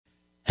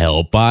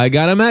Help, I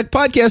Got a Mac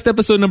podcast,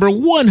 episode number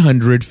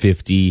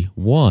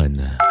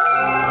 151.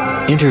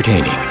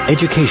 Entertaining,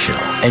 educational,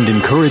 and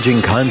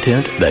encouraging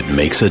content that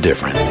makes a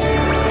difference.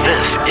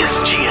 This is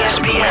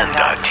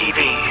GSPN.TV.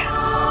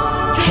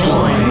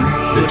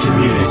 Join the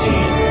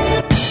community.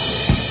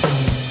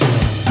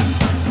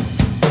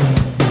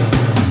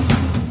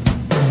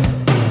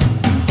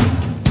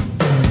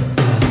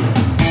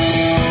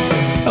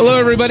 Hello,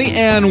 everybody,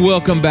 and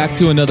welcome back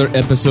to another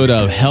episode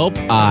of Help,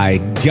 I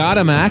Got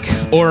a Mac,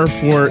 or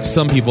for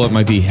some people, it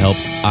might be Help,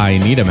 I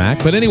Need a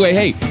Mac. But anyway,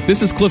 hey,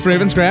 this is Cliff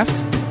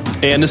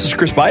Ravenscraft. And this is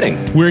Chris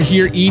Biding. We're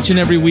here each and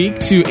every week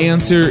to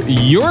answer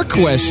your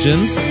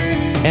questions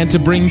and to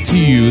bring to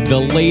you the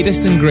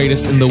latest and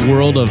greatest in the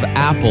world of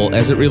Apple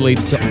as it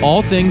relates to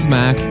all things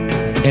Mac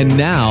and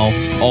now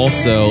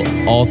also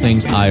all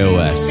things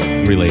iOS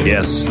related.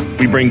 Yes,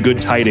 we bring good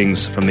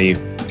tidings from the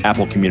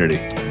Apple community.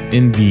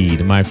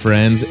 Indeed, my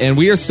friends. And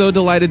we are so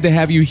delighted to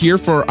have you here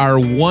for our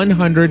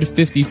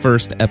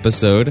 151st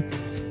episode.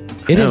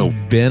 It has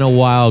been a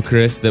while,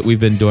 Chris, that we've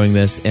been doing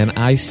this, and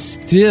I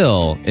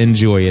still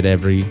enjoy it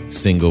every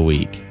single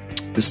week.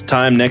 This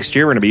time next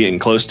year, we're going to be getting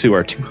close to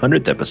our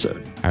 200th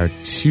episode. Our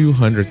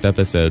 200th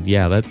episode.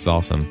 Yeah, that's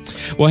awesome.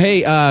 Well, hey,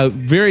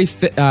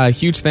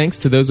 huge thanks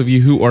to those of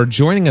you who are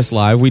joining us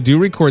live. We do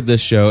record this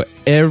show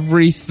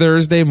every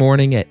Thursday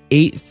morning at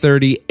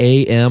 8:30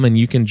 a.m., and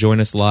you can join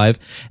us live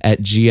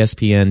at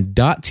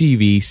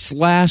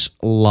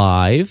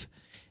gspn.tv/live.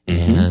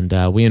 And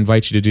we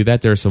invite you to do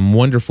that. There are some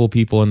wonderful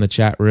people in the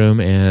chat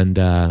room, and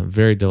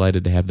very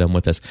delighted to have them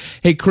with us.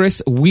 Hey,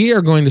 Chris, we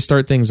are going to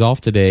start things off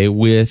today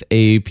with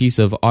a piece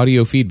of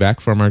audio feedback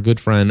from our good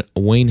friend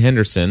Wayne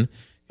Henderson,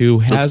 who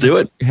has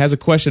a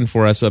question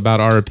for us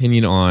about our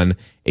opinion on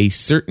a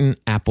certain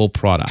Apple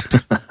product.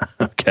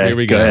 Okay, here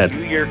we go. Ahead.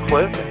 New Year,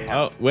 Cliff.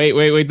 Oh,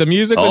 wait. The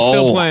music was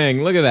still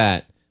playing. Look at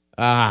that.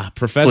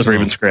 Professional. Cliff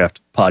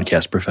Ravenscraft,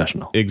 podcast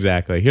professional.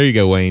 Exactly. Here you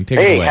go, Wayne. Take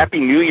it away. Hey, Happy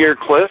New Year,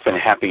 Cliff, and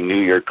Happy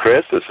New Year,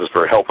 Chris. This is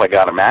for Help I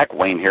Got a Mac,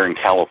 Wayne here in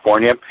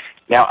California.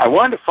 Now, I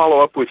wanted to follow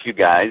up with you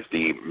guys,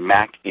 the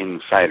Mac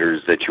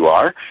insiders that you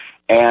are,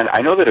 and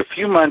I know that a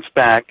few months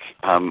back,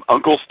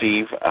 Uncle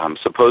Steve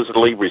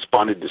supposedly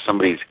responded to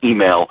somebody's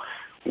email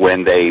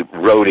when they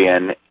wrote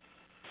in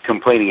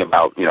complaining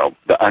about,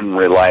 the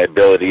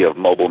unreliability of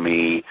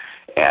MobileMe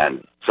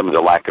and some of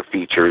the lack of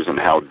features and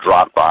how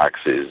Dropbox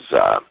is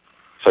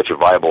such a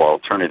viable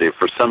alternative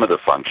for some of the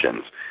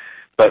functions.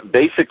 But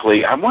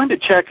basically, I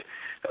wanted to check,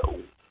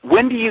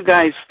 when do you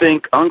guys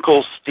think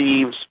Uncle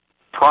Steve's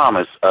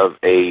promise of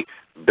a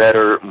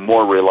better,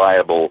 more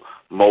reliable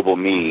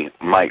MobileMe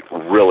might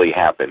really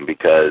happen?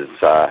 Because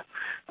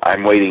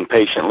I'm waiting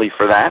patiently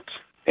for that,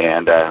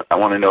 and I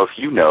want to know if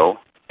you know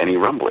any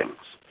rumblings.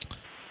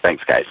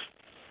 Thanks, guys.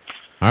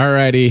 All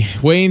righty.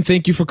 Wayne,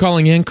 thank you for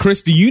calling in.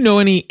 Chris, do you know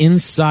any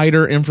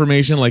insider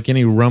information, like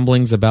any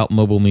rumblings about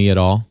MobileMe at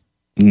all?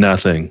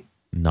 Nothing.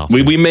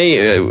 We may,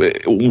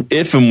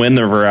 if and when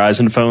the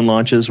Verizon phone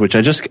launches, which I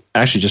just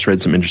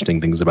read some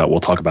interesting things about, we'll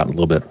talk about in a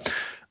little bit.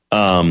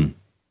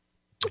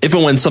 If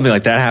and when something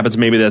like that happens,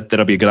 maybe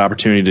that'll be a good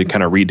opportunity to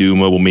kind of redo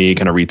MobileMe,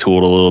 kind of retool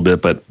it a little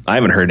bit, but I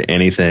haven't heard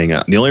anything.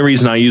 The only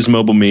reason I use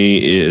MobileMe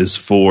is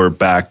for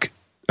Find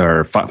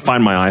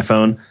My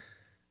iPhone,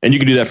 and you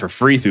can do that for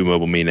free through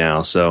MobileMe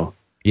now, so...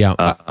 Yeah,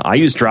 I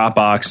use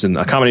Dropbox and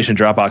a combination of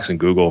Dropbox and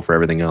Google for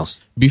everything else.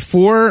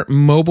 Before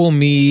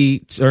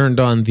MobileMe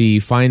turned on the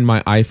Find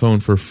My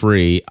iPhone for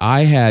free,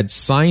 I had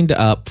signed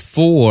up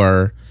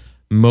for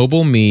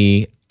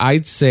MobileMe,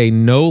 I'd say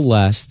no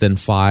less than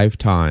 5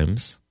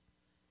 times,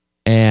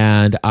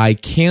 and I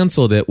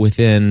canceled it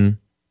within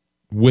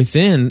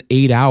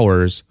 8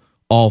 hours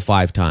all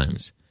 5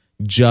 times,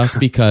 just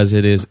because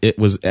it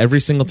was every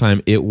single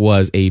time it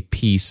was a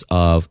piece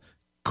of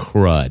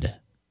crud.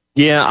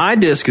 Yeah,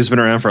 iDisk has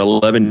been around for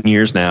 11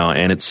 years now,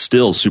 and it's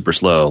still super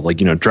slow. Like,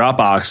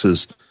 Dropbox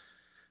has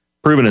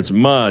proven it's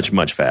much,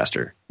 much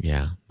faster.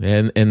 Yeah,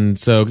 and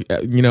so,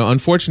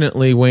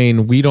 unfortunately,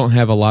 Wayne, we don't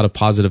have a lot of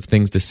positive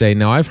things to say.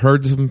 Now, I've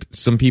heard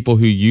some people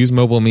who use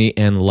MobileMe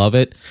and love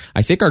it.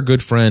 I think our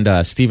good friend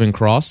Stephen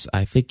Cross,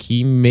 I think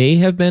he may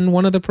have been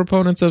one of the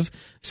proponents of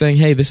saying,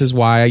 hey, this is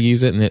why I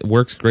use it, and it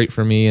works great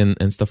for me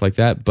and stuff like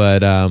that.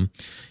 But...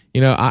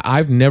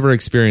 I've never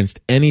experienced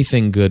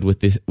anything good with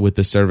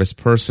the service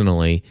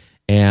personally,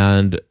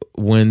 and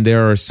when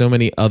there are so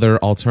many other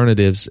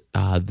alternatives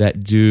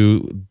that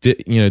do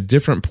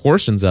different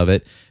portions of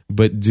it,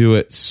 but do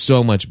it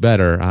so much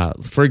better.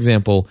 For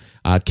example,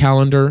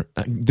 Calendar.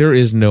 There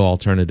is no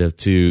alternative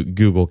to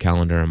Google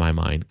Calendar in my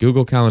mind.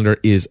 Google Calendar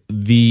is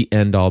the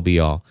end all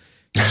be all.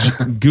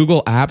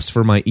 Google Apps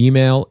for my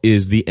email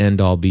is the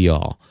end all be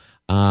all.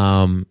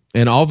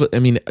 And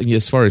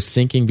as far as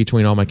syncing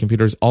between all my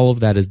computers, all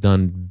of that is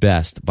done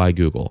best by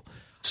Google.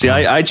 See,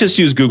 I just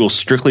use Google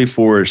strictly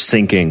for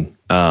syncing.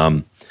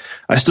 I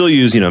still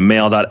use,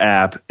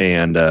 mail.app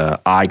and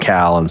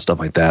iCal and stuff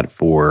like that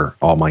for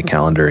all my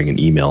calendaring and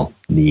email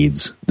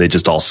needs. They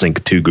just all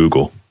sync to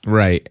Google.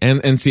 Right.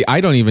 And see,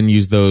 I don't even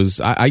use those.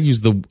 I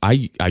use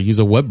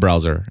a web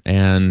browser,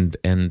 and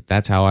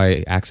that's how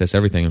I access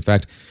everything. In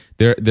fact,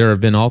 there have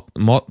been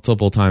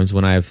multiple times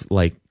when I've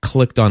like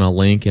clicked on a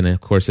link, and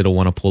of course it'll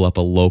want to pull up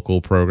a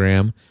local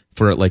program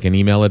for like an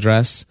email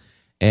address.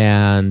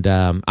 And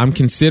I'm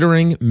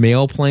considering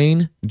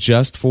MailPlane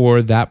just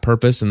for that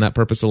purpose and that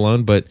purpose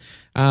alone. But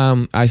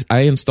I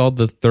installed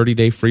the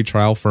 30-day free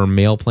trial for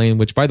MailPlane,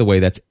 which, by the way,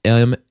 that's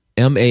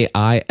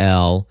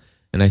MAIL,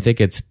 and I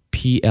think it's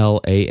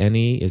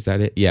PLANE. Is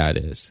that it? Yeah, it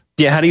is.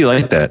 Yeah, how do you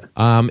like that?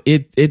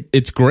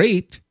 It's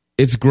great.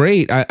 It's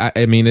great.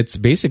 I mean, it's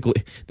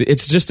basically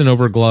it's just an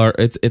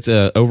it's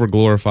a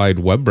overglorified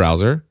web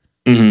browser.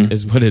 Mm-hmm.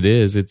 Is what it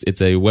is.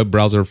 It's a web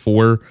browser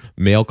for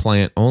mail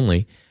client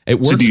only. It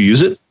works. So do you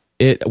use it?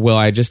 Well,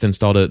 I just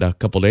installed it a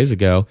couple days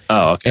ago.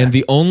 Oh, okay. And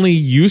its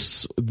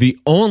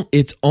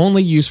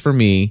only use for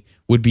me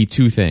would be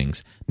two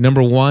things.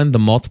 Number one, the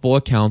multiple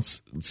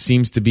accounts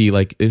seems to be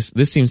like this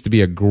seems to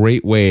be a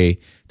great way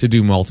to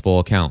do multiple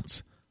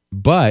accounts.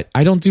 But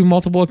I don't do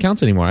multiple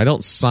accounts anymore. I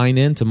don't sign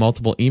in to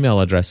multiple email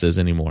addresses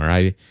anymore.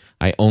 I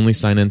only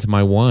sign into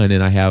my one,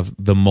 and I have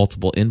the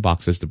multiple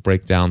inboxes to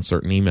break down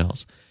certain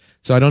emails.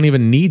 So I don't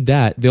even need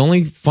that. The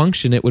only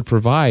function it would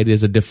provide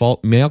is a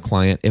default mail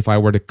client if I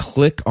were to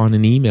click on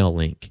an email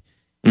link.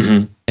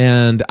 Mm-hmm.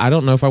 And I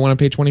don't know if I want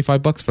to pay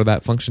 $25 for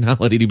that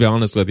functionality, to be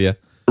honest with you.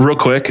 Real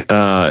quick,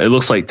 it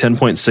looks like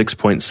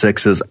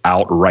 10.6.6 is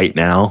out right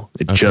now.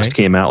 It just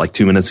came out like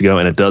 2 minutes ago,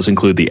 and it does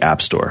include the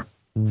App Store.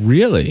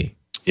 Really?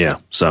 Yeah.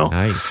 So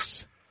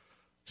nice.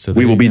 So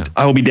I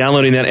will be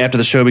downloading that after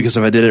the show, because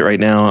if I did it right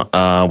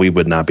now, we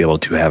would not be able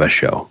to have a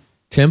show.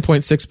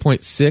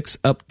 10.6.6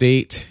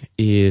 update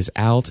is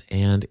out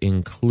and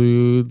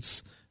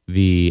includes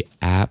the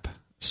App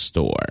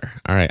Store.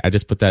 All right, I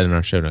just put that in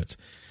our show notes.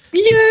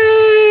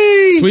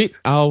 Yay! Sweet.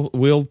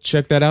 We'll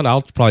check that out.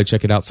 I'll probably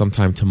check it out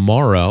sometime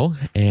tomorrow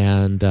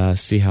and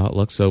see how it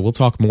looks. So we'll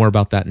talk more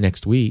about that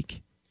next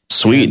week.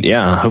 Sweet.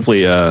 Yeah.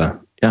 Hopefully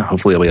I'll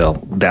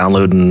be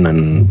downloading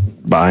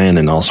and buying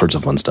and all sorts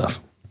of fun stuff.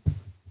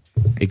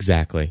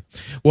 Exactly.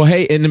 Well,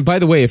 hey, and by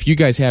the way, if you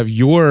guys have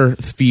your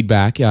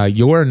feedback,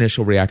 your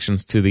initial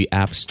reactions to the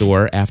App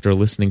Store after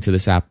listening to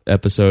this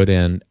episode,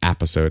 and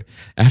episode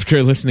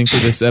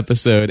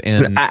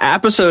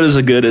is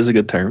a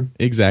good term.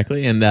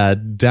 Exactly.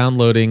 And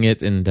downloading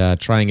it and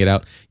trying it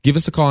out, give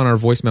us a call on our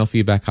voicemail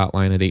feedback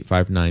hotline at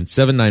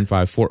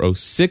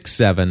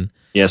 859-795-4067.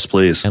 Yes,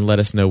 please. And let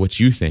us know what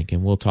you think,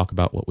 and we'll talk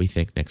about what we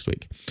think next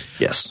week.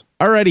 Yes.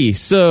 Alrighty,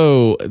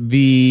 so so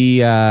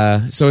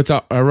it's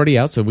already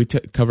out, so we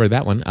covered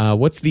that one.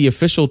 What's the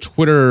official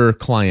Twitter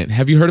client?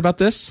 Have you heard about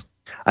this?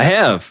 I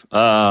have.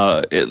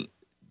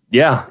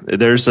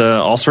 There's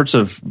all sorts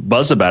of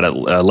buzz about it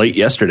late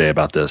yesterday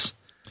about this.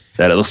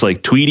 That it looks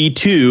like Tweety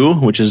 2,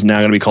 which is now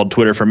going to be called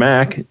Twitter for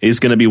Mac, is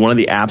going to be one of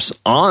the apps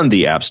on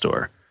the App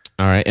Store.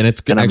 All right, and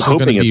it's actually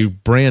going to be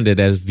branded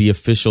as the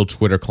official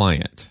Twitter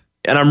client.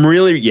 And I'm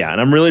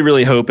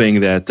really hoping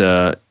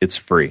that it's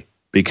free,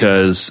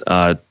 because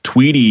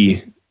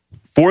Tweety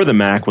for the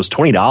Mac was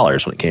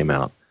 $20 when it came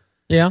out.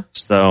 Yeah.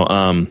 So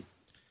I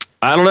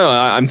don't know.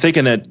 I'm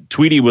thinking that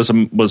Tweety was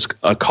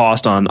a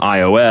cost on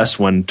iOS.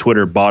 When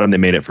Twitter bought them, they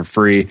made it for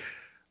free.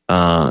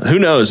 Who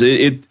knows?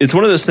 It's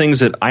one of those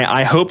things that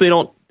I hope they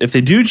don't. If they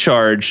do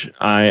charge,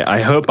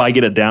 I hope I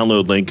get a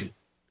download link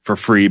for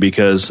free,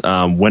 because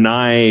when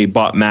I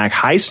bought Mac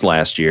Heist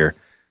last year,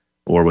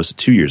 or was it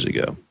 2 years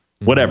ago?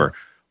 Whatever.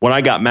 When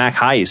I got Mac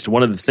Heist,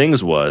 one of the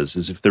things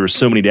is if there were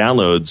so many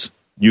downloads,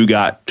 you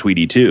got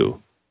Tweety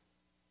 2.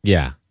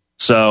 Yeah.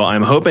 So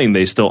I'm hoping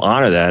they still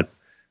honor that.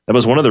 That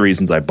was one of the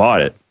reasons I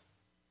bought it.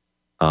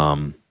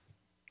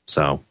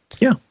 So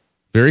yeah.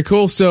 Very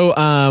cool. So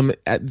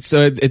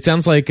it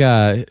sounds like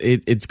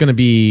it's going to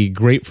be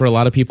great for a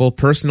lot of people.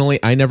 Personally,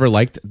 I never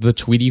liked the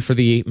Tweety for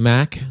the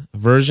Mac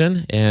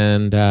version,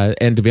 and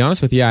to be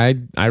honest with you,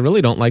 I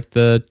really don't like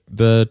the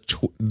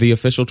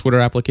official Twitter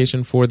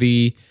application for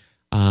the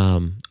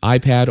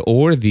iPad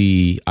or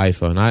the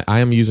iPhone. I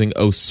am using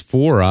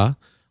Osphora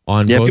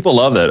on both. People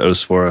love that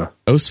Osphora.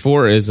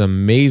 Osphora is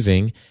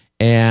amazing.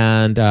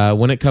 And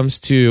when it comes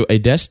to a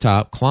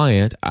desktop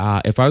client,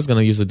 if I was going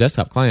to use a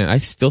desktop client, I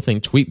still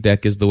think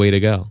TweetDeck is the way to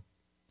go.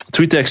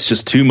 TweetDeck's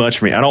just too much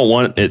for me. I don't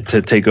want it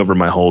to take over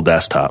my whole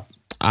desktop.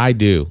 I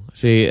do.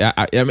 See,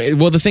 I mean,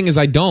 well, the thing is,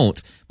 I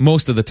don't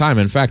most of the time.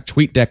 In fact,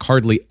 TweetDeck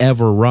hardly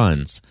ever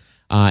runs.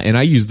 And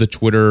I use the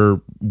Twitter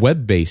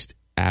web-based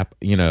app,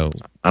 I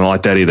don't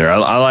like that either.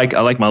 I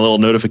like my little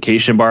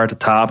notification bar at the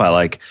top. I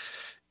like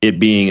it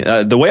being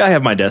the way I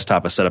have my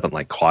desktop is set up in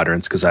like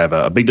quadrants, because I have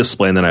a big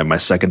display and then I have my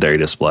secondary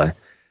display,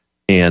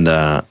 and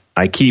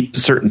I keep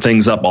certain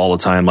things up all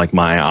the time, like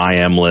my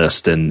IM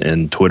list,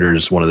 and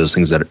Twitter's one of those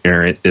things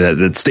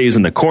that stays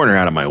in the corner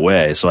out of my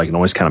way, so I can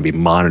always kind of be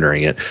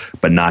monitoring it,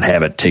 but not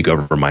have it take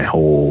over my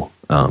whole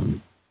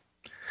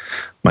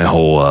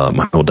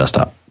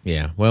desktop.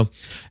 Yeah, well,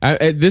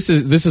 this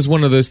is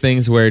one of those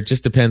things where it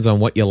just depends on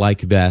what you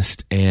like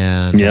best,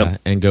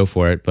 and go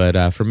for it.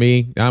 But for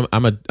me,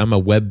 I'm a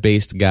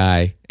web-based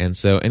guy, and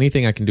so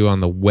anything I can do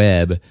on the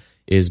web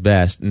is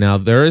best. Now,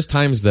 there is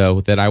times,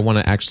 though, that I want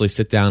to actually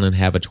sit down and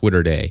have a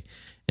Twitter day.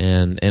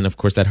 And of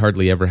course, that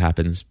hardly ever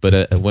happens.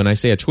 But when I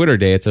say a Twitter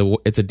day, it's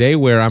a day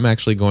where I'm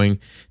actually going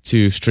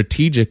to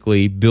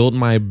strategically build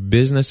my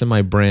business and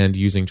my brand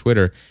using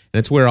Twitter. And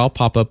it's where I'll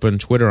pop up on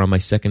Twitter on my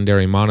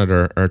secondary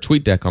monitor, or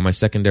TweetDeck on my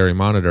secondary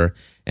monitor,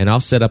 and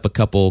I'll set up a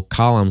couple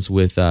columns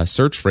with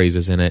search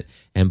phrases in it.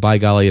 And by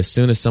golly, as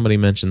soon as somebody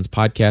mentions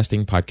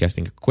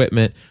podcasting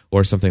equipment,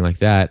 or something like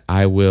that,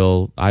 I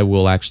will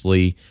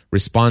actually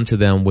respond to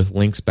them with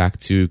links back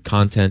to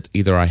content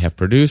either I have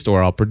produced,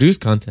 or I'll produce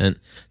content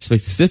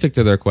specific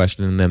to their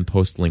question and then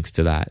post links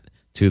to that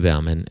to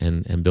them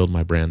and build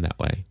my brand that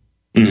way.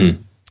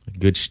 Mm-hmm.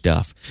 Good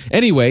stuff.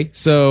 Anyway,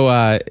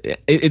 so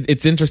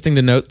it's interesting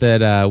to note that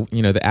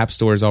the App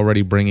Store is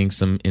already bringing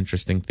some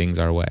interesting things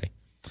our way.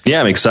 Yeah,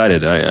 I'm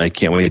excited. I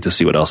can't wait to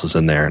see what else is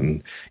in there.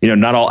 And,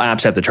 not all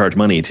apps have to charge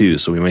money, too.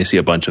 So we may see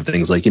a bunch of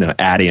things like,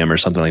 Adium or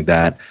something like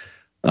that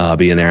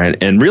be in there.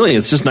 And really,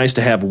 it's just nice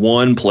to have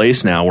one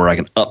place now where I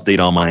can update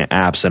all my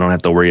apps. I don't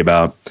have to worry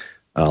about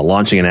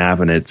launching an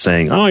app and it's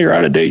saying, oh, you're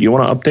out of date. You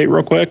want to update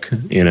real quick?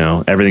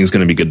 Everything's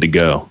going to be good to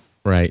go.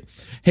 Right.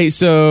 Hey,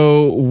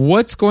 so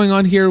what's going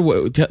on here?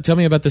 Tell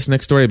me about this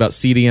next story about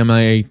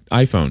CDMA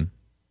iPhone.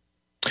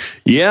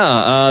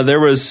 Yeah, there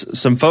was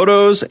some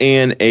photos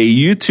and a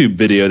YouTube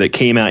video that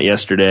came out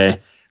yesterday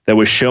that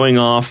was showing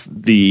off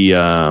the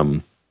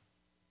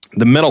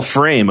metal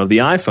frame of the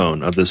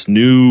iPhone, of this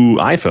new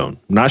iPhone.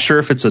 I'm not sure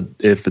if it's an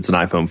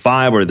iPhone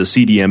 5 or the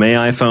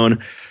CDMA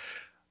iPhone.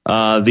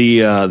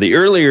 The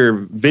earlier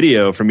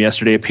video from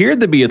yesterday appeared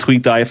to be a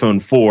tweaked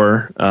iPhone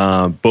 4,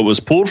 but was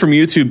pulled from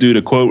YouTube due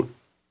to, quote,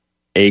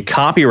 a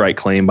copyright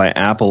claim by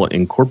Apple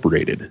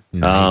Incorporated.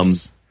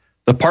 Nice.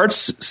 The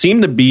parts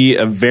seem to be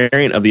a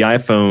variant of the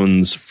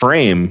iPhone's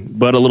frame,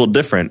 but a little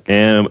different.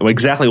 And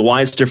exactly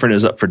why it's different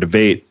is up for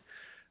debate.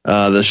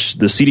 The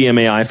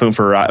CDMA iPhone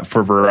for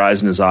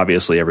Verizon is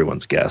obviously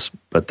everyone's guess.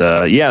 But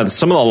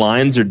some of the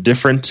lines are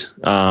different.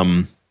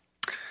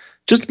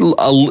 Just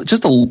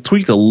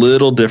tweaked a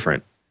little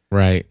different.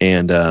 Right.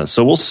 And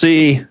so we'll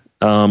see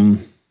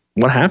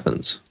what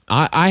happens.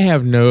 I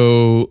have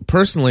no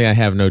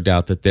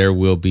doubt that there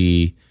will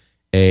be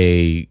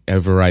a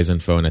Verizon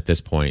phone at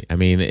this point. I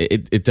mean,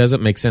 it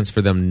doesn't make sense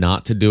for them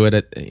not to do it,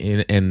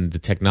 and the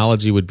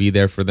technology would be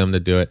there for them to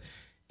do it.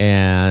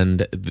 And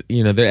their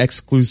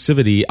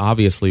exclusivity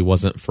obviously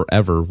wasn't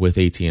forever with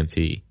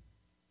AT&T.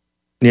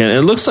 Yeah, and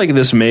it looks like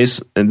this may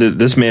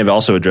have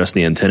also addressed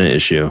the antenna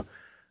issue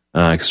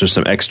because there's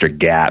some extra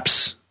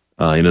gaps.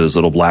 Those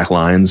little black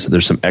lines.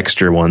 There's some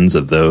extra ones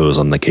of those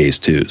on the case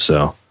too.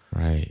 So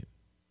right.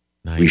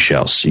 Nice. We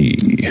shall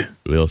see.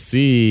 We'll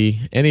see.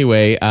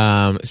 Anyway,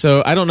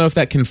 so I don't know if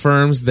that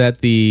confirms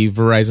that the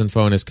Verizon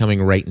phone is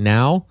coming right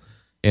now,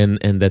 and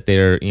that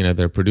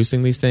they're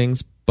producing these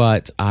things.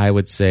 But I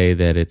would say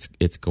that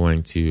it's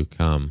going to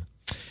come.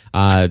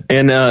 So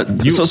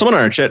someone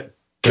on our chat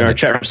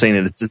room saying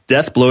that it's a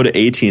death blow to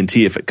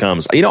AT&T if it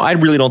comes. I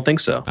really don't think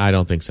so. I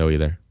don't think so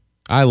either.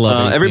 I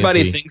love AT&T.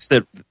 Everybody thinks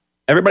that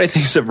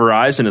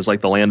Verizon is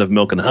like the land of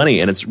milk and honey,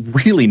 and it's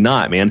really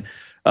not, man.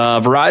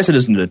 Verizon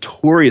is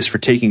notorious for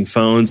taking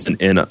phones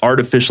and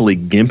artificially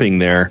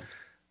gimping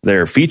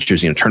their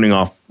features, turning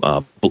off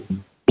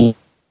Bluetooth,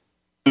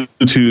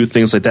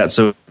 things like that.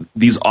 So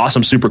these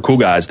awesome, super cool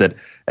guys that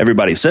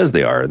everybody says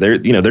they are, they're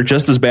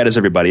just as bad as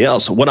everybody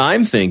else. What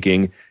I'm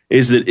thinking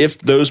is that if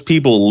those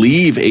people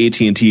leave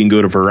AT&T and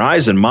go to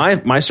Verizon,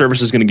 my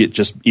service is going to get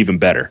just even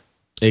better.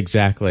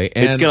 Exactly.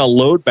 And it's going to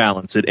load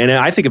balance it. And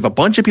I think if a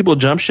bunch of people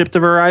jump ship to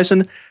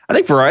Verizon, I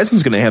think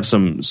Verizon's going to have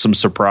some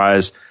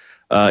surprise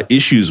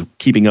issues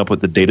keeping up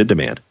with the data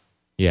demand.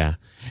 Yeah,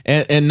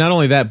 and not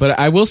only that, but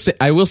I will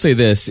say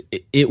this: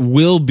 it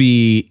will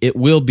be, it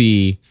will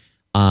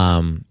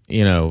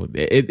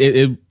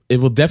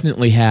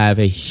definitely have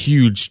a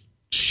huge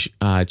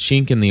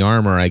chink in the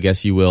armor, I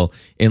guess you will,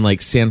 in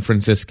like San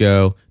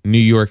Francisco, New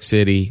York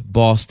City,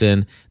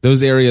 Boston,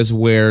 those areas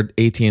where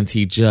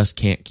AT&T just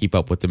can't keep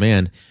up with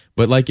demand.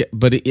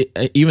 But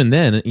even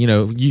then,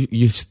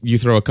 you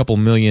throw a couple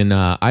million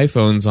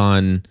iPhones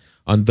on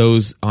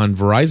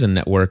Verizon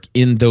network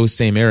in those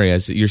same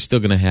areas, you're still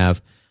going to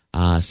have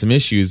some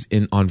issues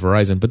on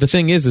Verizon. But the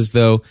thing is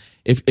though,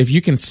 if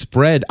you can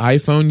spread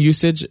iPhone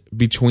usage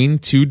between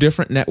two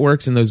different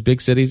networks in those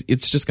big cities,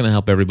 it's just going to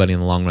help everybody in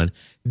the long run.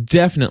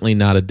 Definitely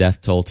not a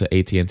death toll to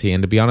AT&T.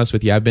 And to be honest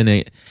with you, I was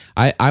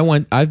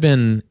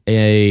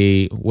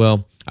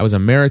a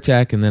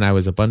Meritech, and then I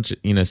was a bunch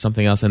of,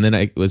 something else, and then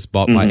I was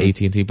bought by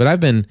AT&T. But I've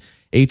been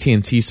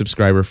AT&T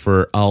subscriber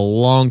for a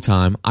long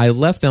time. I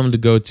left them to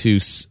go to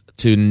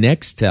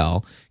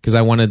Nextel because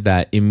I wanted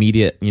that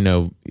immediate,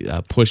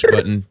 push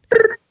button.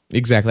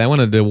 Exactly. I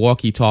wanted to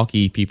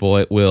walkie-talkie people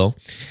at will.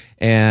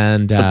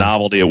 And the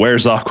novelty, it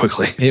wears off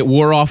quickly. It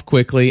wore off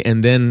quickly.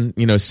 And then,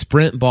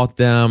 Sprint bought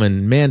them,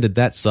 and man, did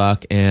that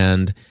suck.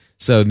 And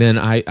so then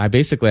I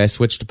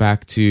switched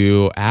back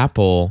to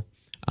Apple.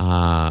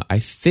 I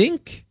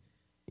think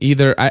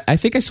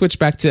I switched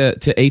back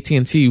to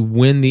AT&T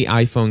when the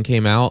iPhone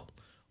came out,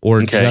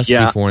 or just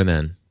before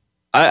then.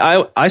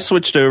 I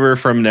switched over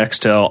from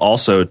Nextel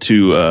also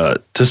to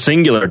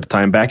Cingular at the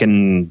time back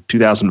in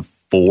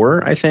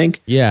 2004, I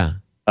think. Yeah.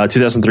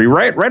 2003,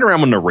 right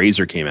around when the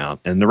Razr came out.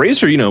 And the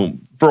Razr,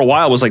 for a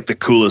while was like the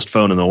coolest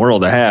phone in the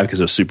world to have because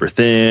it was super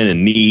thin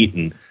and neat.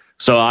 And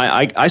so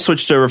I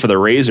switched over for the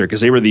Razr because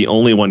they were the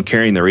only one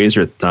carrying the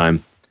Razr at the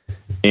time.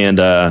 And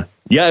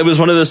it was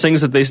one of those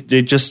things that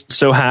it just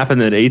so happened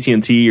that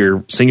AT&T or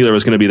Cingular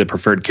was going to be the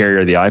preferred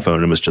carrier of the iPhone.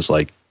 And it was just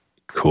like,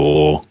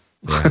 cool.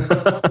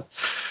 Yeah.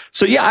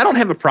 So I don't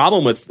have a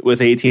problem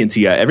with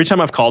AT&T. Every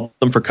time I've called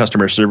them for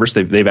customer service,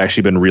 they've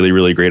actually been really,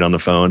 really great on the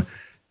phone.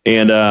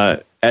 And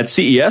at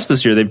CES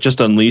this year, they've just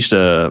unleashed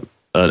a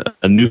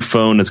new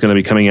phone that's going to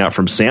be coming out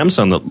from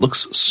Samsung that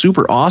looks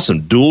super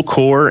awesome. Dual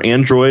core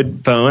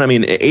Android phone. I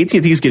mean,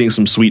 AT&T is getting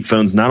some sweet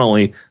phones, not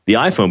only the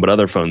iPhone but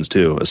other phones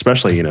too.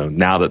 Especially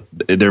now that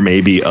there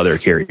may be other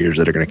carriers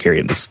that are going to carry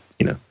this.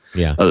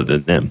 Other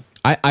than them.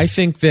 I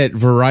think that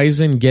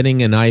Verizon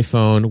getting an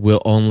iPhone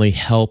will only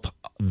help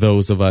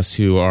those of us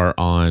who are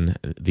on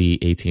the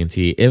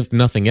AT&T. If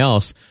nothing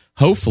else,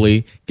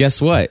 hopefully,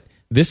 guess what?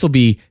 This will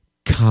be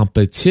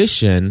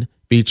competition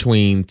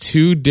between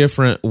two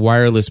different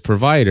wireless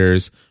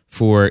providers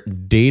for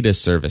data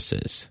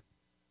services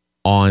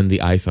on the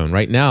iPhone.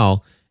 Right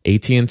now,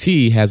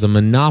 AT&T has a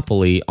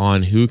monopoly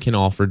on who can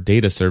offer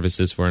data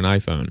services for an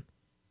iPhone.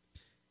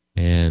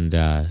 And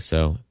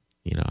so,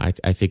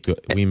 I think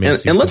we may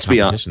see some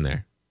competition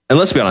there. And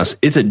let's be honest,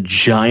 it's a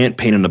giant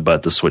pain in the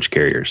butt to switch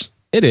carriers.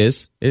 It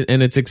is,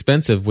 and it's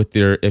expensive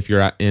if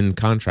you're in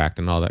contract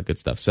and all that good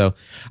stuff. So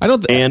I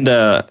don't. And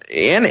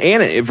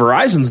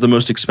Verizon's the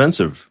most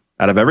expensive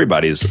out of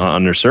everybody's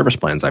on their service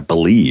plans, I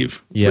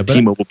believe. Yeah, with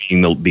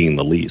T-Mobile being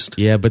the least.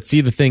 Yeah, but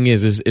see, the thing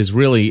is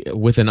really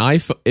with an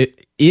iPhone,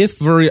 if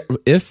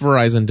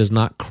Verizon does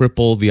not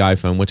cripple the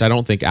iPhone, which I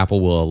don't think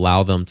Apple will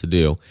allow them to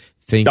do.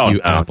 Thank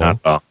you,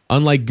 Apple.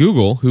 Unlike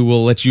Google, who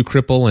will let you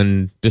cripple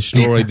and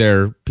destroy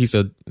their piece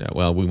of.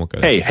 Well, we won't go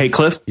there. Hey,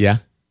 Cliff. Yeah,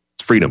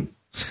 it's freedom.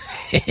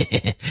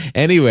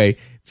 Anyway,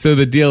 so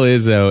the deal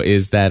is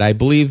that I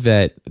believe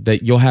that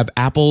you'll have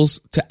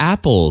apples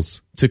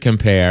to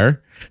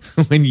compare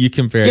when you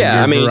compare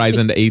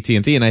Verizon to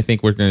AT&T, and I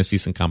think we're going to see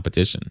some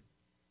competition.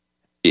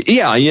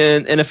 Yeah,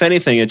 and if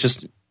anything, it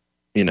just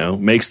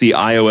makes the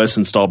iOS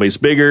install base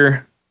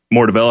bigger.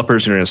 More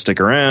developers are going to stick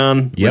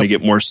around. We're going to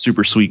get more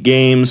super sweet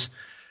games.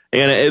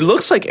 And it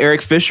looks like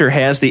Eric Fisher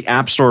has the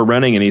App Store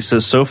running, and he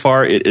says so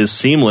far it is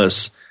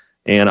seamless.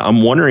 And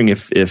I'm wondering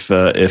if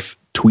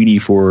Tweety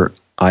for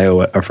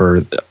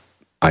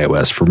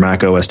iOS for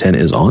Mac OS 10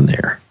 is on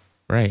there.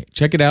 Right.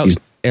 Check it out,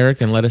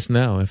 Eric, and let us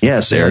know if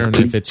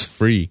if it's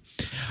free.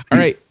 All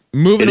right,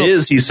 moving on. It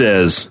is, he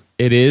says.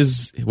 It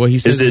is. Well, he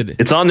says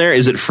it's on there.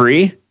 Is it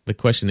free? The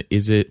question,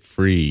 is it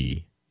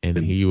free? And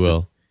he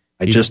will.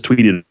 I just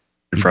tweeted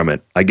from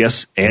it, I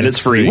guess, and it's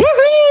free.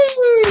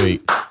 Woo-hoo!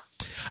 Sweet.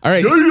 All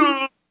right.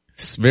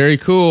 Very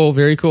cool.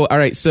 Very cool. All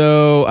right.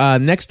 So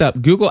next up,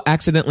 Google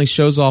accidentally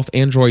shows off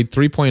Android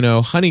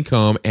 3.0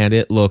 Honeycomb, and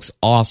it looks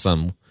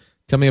awesome.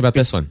 Tell me about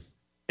this one.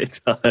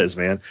 It does,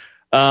 man.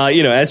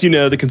 As you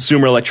know, the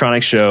Consumer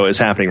Electronics Show is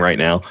happening right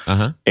now.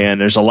 And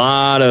there's a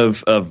lot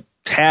of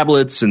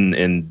tablets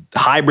and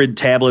hybrid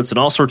tablets and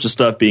all sorts of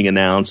stuff being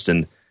announced.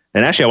 And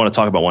actually, I want to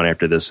talk about one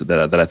after this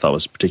that I thought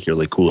was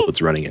particularly cool.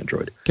 It's running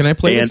Android. Can I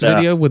play this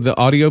video? Would the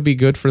audio be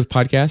good for the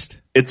podcast?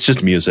 It's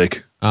just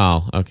music.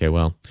 Oh, okay.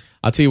 Well,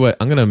 I'll tell you what.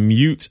 I'm going to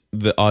mute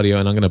the audio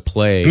and I'm going to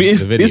play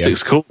the video.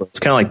 Music's cool. It's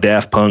kind of like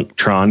Daft Punk,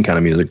 Tron kind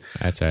of music.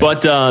 That's right.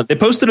 But they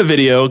posted a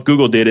video,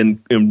 Google did,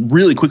 and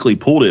really quickly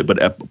pulled it,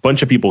 but a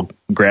bunch of people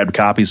grabbed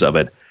copies of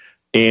it.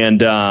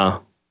 And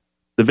the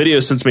video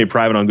is since made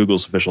private on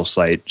Google's official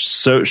site.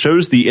 So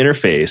shows the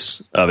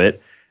interface of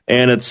it.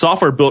 And it's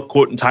software built,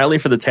 quote, entirely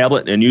for the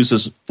tablet and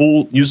uses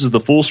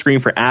the full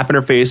screen for app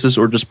interfaces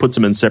or just puts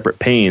them in separate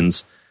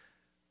panes.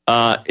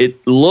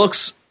 It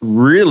looks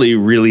really,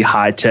 really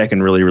high tech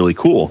and really, really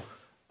cool.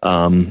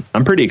 I'm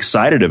pretty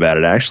excited about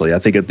it, actually. I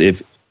think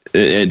if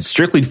it's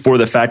strictly for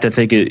the fact, I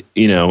think it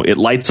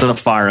lights a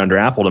fire under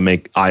Apple to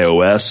make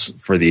iOS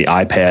for the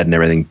iPad and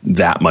everything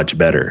that much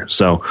better.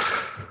 So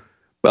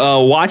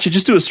watch it.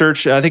 Just do a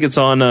search. I think it's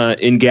on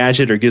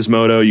Engadget or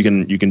Gizmodo.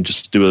 You can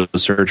just do a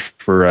search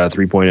for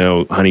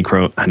 3.0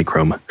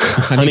 Honeycomb,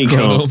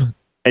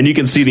 and you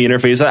can see the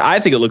interface. I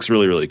think it looks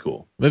really, really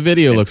cool. The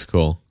video looks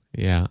cool.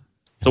 Yeah.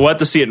 So we'll have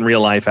to see it in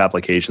real life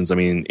applications. I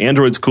mean,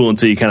 Android's cool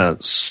until you kind of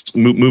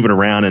move it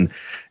around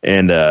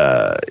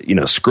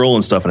and scroll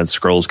and stuff, and it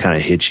scrolls kind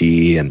of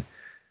hitchy and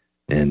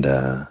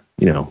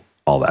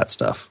all that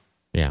stuff.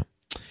 Yeah.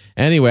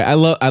 Anyway, I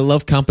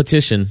love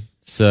competition.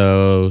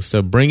 So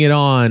bring it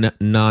on,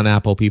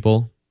 non-Apple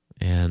people,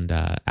 and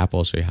Apple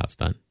will show you how it's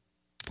done.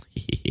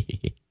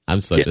 I'm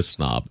such a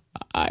snob.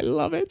 I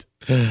love it.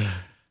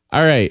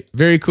 All right,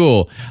 very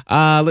cool.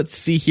 Let's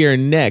see here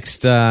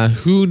next.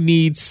 Who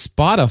needs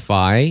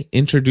Spotify?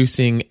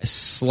 Introducing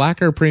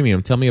Slacker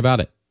Premium. Tell me about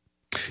it.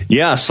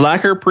 Yeah,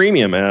 Slacker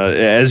Premium.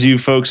 As you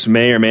folks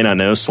may or may not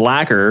know,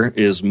 Slacker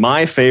is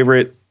my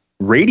favorite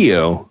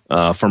radio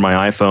for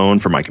my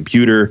iPhone, for my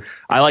computer.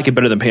 I like it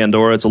better than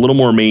Pandora. It's a little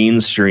more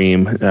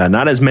mainstream.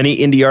 Not as many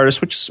indie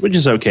artists, which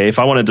is okay. If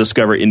I want to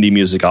discover indie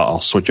music,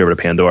 I'll switch over to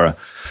Pandora.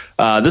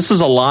 This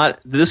is a lot.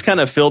 This kind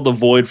of filled the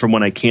void from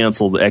when I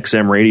canceled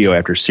XM radio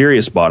after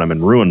Sirius bought them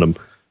and ruined them.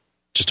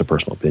 Just a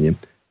personal opinion.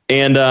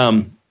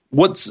 And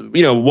what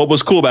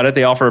was cool about it,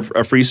 they offer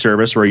a free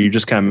service where you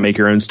just kind of make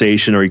your own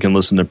station, or you can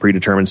listen to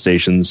predetermined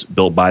stations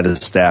built by the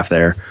staff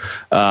there.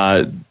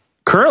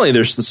 Currently,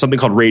 there's something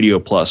called Radio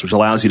Plus, which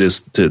allows you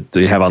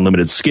to have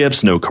unlimited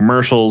skips, no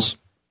commercials,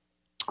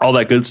 all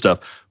that good stuff.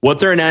 What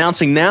they're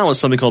announcing now is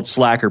something called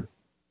Slacker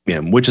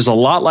Premium, which is a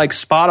lot like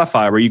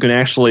Spotify, where you can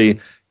actually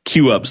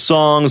queue up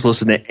songs,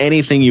 listen to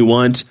anything you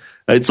want.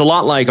 It's a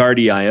lot like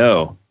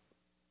RDIO.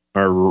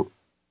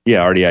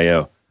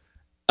 RDIO.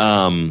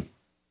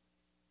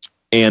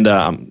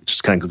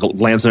 Just kind of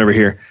glancing over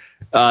here.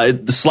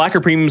 The Slacker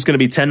Premium is going to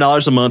be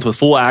 $10 a month with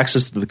full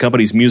access to the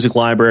company's music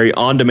library,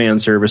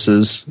 on-demand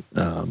services. It's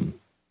going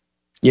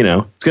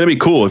to be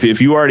cool.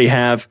 If you already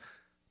have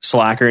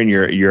Slacker and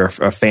you're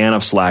a fan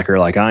of Slacker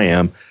like I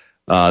am,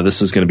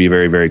 this is going to be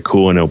very, very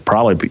cool, and it'll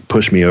probably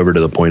push me over to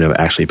the point of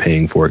actually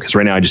paying for it, because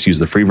right now I just use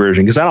the free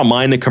version because I don't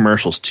mind the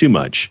commercials too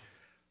much.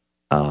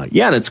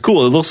 And it's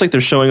cool. It looks like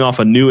they're showing off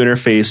a new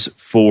interface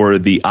for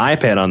the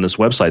iPad on this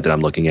website that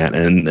I'm looking at,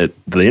 and the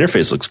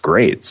interface looks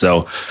great.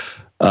 So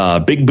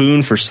big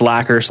boon for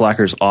Slacker.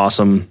 Slacker's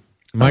awesome.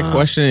 My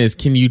question is,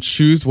 can you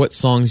choose what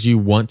songs you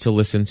want to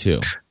listen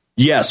to?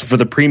 Yes, for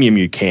the premium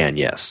you can,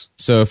 yes.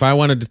 So if I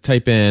wanted to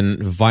type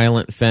in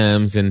Violent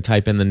Femmes and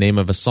type in the name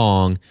of a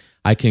song,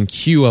 I can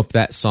queue up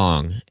that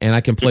song, and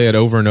I can play it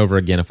over and over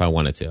again if I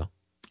wanted to.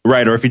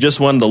 Right, or if you just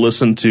wanted to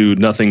listen to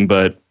nothing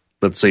but,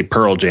 let's say,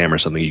 Pearl Jam or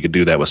something, you could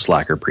do that with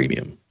Slacker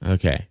Premium.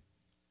 Okay.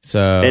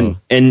 So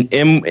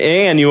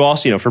and you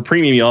also, for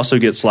premium, you also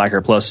get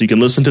Slacker Plus, so you can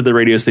listen to the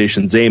radio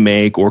stations they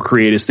make or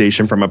create a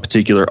station from a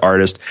particular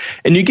artist.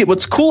 And you get,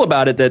 what's cool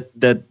about it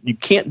that you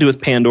can't do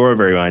with Pandora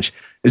very much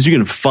is you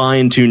can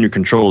fine tune your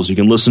controls. You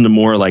can listen to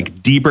more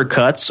like deeper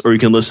cuts, or you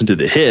can listen to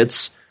the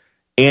hits,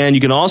 and you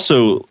can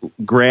also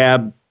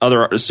grab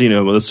other artists.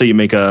 Let's say you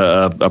make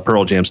a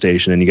Pearl Jam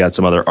station and you got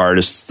some other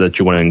artists that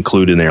you want to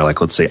include in there,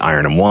 like let's say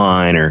Iron and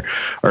Wine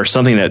or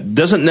something that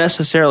doesn't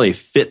necessarily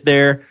fit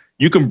there.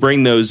 You can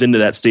bring those into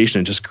that station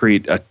and just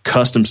create a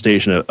custom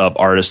station of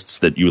artists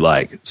that you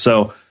like.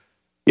 So,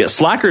 yeah,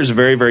 Slacker is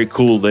very, very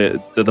cool.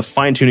 The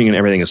fine-tuning and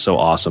everything is so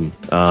awesome.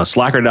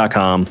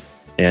 Slacker.com,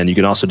 and you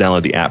can also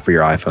download the app for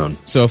your iPhone.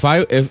 So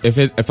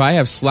if I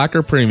have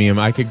Slacker Premium,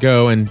 I could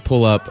go and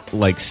pull up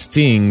like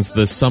Sting's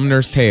The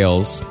Sumner's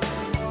Tales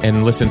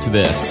and listen to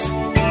this.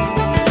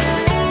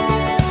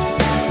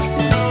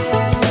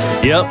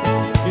 Yep.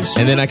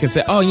 And then I could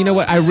say, oh, you know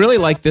what? I really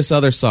like this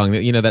other song.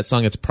 That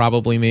song, It's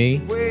Probably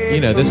Me.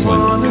 This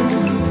one.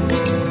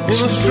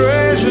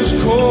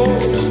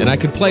 And I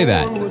could play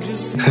that.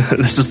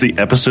 This is the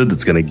episode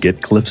that's going to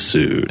get Cliff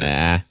sued.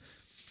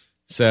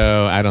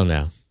 So, I don't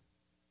know.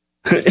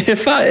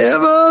 If I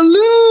ever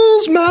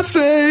lose my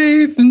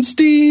faith in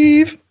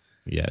Steve.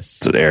 Yes.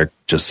 That's what Eric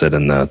just said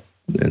in the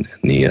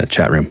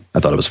chat room. I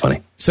thought it was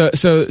funny.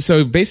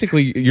 So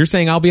basically, you're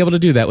saying I'll be able to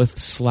do that with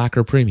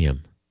Slacker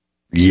Premium.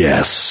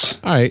 Yes.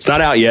 All right. It's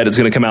not out yet. It's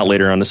going to come out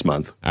later on this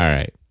month. All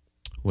right.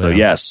 Well, so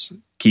yes,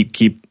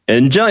 keep,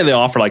 and generally they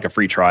offer like a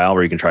free trial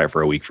where you can try it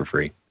for a week for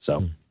free.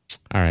 So,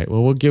 all right.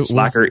 Well,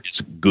 Slacker is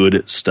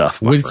good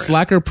stuff. When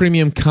Slacker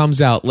Premium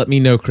comes out, let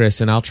me know,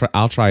 Chris, and I'll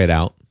try it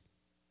out.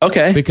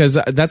 Okay. Because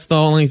that's the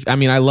only. I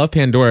mean, I love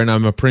Pandora, and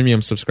I'm a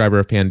premium subscriber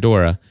of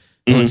Pandora.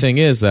 The only thing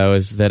is, though,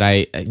 is that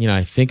I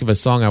think of a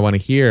song I want to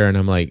hear, and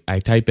I'm like, I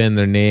type in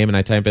their name and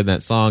I type in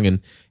that song, and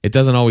it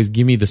doesn't always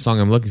give me the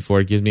song I'm looking for.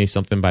 It gives me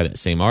something by that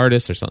same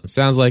artist or something that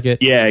sounds like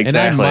it. Yeah,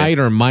 exactly. And I might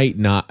or might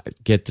not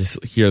get to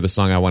hear the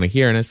song I want to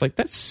hear, and it's like,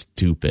 that's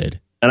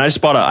stupid. And I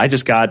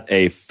just got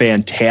a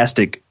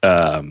fantastic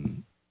radio.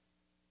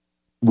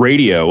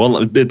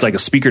 Well, it's like a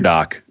speaker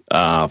dock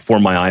for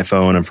my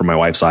iPhone and for my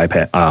wife's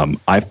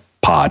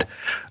iPod.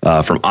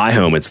 From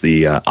iHome. It's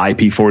the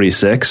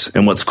IP46,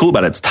 and what's cool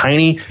about it, it's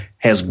tiny,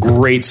 has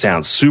great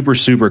sound, super,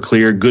 super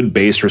clear, good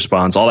bass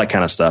response, all that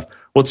kind of stuff.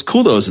 What's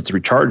cool though is it's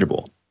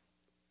rechargeable,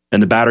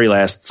 and the battery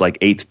lasts like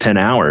 8 to 10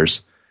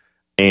 hours.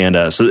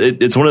 And so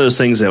it's one of those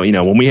things that,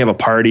 when we have a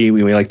party,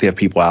 we like to have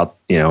people out,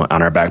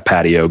 on our back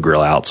patio,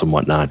 grill outs and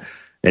whatnot.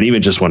 And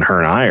even just when her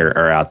and I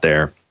are out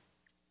there,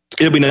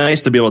 it'll be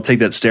nice to be able to take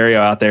that stereo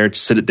out there,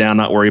 sit it down,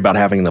 not worry about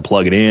having to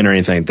plug it in or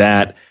anything like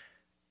that,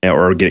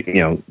 or get,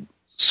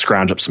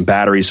 scrounge up some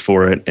batteries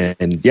for it.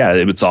 And yeah,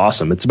 it's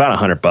awesome. It's about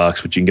 $100,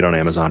 but you can get on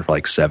Amazon for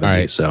like 70.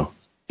 Right. So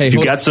if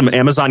you've got some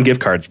Amazon gift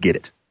cards, get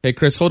it. Hey,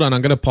 Chris, hold on.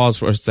 I'm going to pause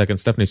for a second.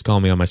 Stephanie's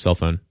calling me on my cell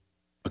phone.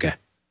 Okay.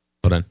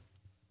 Hold on.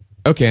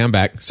 Okay, I'm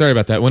back. Sorry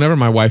about that. Whenever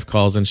my wife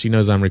calls and she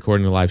knows I'm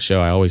recording a live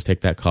show, I always take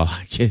that call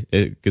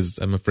because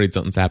I'm afraid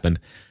something's happened.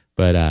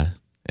 But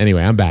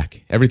anyway, I'm back.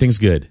 Everything's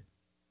good.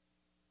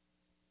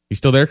 You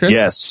still there, Chris?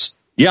 Yes.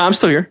 Yeah, I'm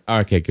still here.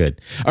 Okay, good.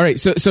 All right,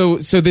 so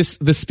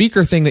the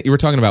speaker thing that you were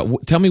talking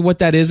about, tell me what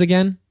that is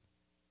again.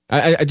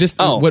 I just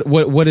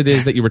what it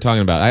is that you were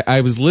talking about.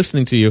 I was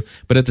listening to you,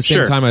 but at the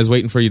same time, I was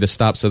waiting for you to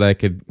stop so that I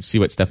could see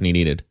what Stephanie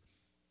needed.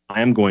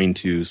 I am going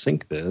to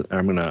sync this.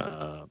 I'm going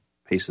to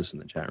paste this in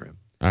the chat room.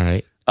 All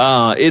right.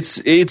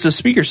 It's a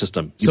speaker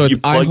system. So it's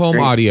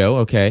iHome audio.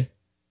 Okay.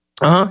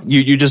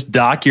 You just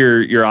dock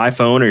your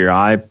iPhone or your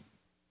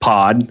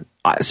iPod.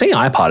 Saying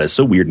iPod is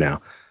so weird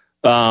now.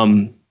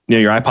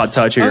 Your iPod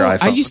Touch or your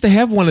iPhone. I used to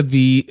have one of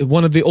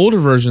the older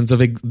versions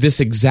of this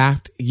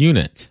exact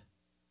unit.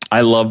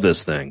 I love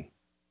this thing.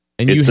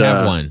 And you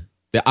have one,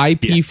 the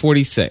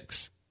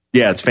IP46.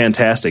 Yeah, it's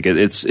fantastic.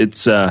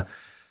 It's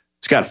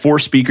got 4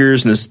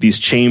 speakers and these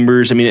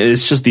chambers. I mean,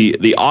 it's just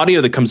the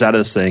audio that comes out of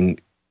this thing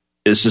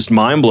is just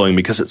mind blowing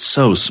because it's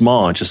so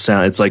small. It just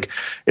sounds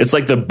it's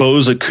like the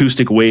Bose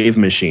acoustic wave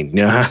machine.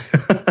 Yeah.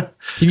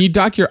 Can you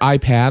dock your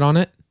iPad on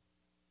it?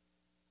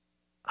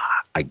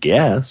 I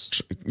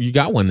guess you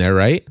got one there,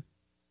 right?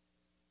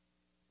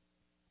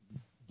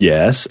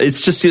 Yes.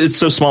 It's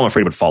so small. I'm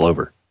afraid it would fall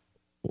over.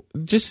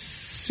 Just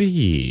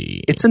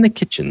see. It's in the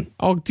kitchen.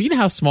 Oh, do you know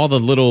how small the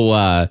little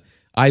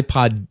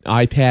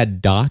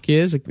iPad dock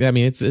is? I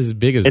mean, it's as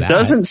big as that. It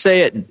doesn't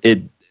say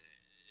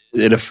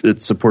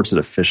it supports it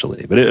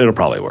officially, but it'll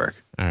probably work.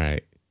 All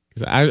right.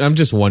 I'm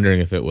just wondering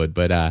if it would,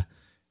 but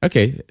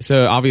okay.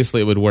 So obviously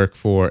it would work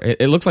for.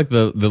 It looks like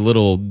the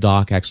little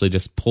dock actually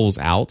just pulls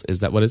out. Is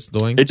that what it's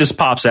doing? It just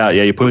pops out.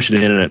 Yeah, you push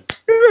it in and it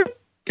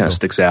kind of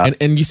sticks out.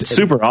 And you, it's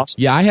super awesome.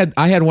 Yeah,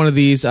 I had one of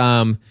these.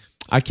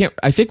 I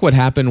think what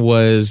happened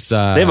was they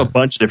have a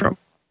bunch of different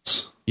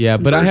ones. Yeah,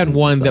 but I had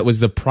one that was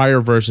the prior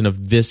version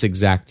of this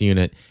exact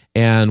unit.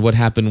 And what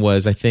happened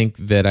was I think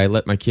that I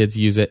let my kids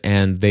use it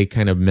and they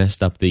kind of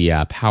messed up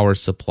the power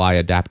supply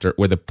adapter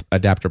where the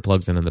adapter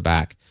plugs in the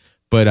back.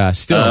 But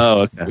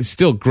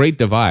still great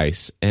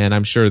device. And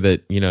I'm sure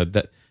that,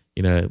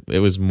 it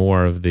was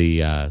more of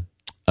the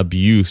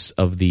abuse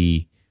of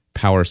the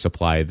power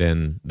supply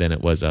than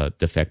it was a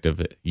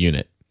defective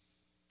unit.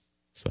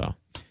 So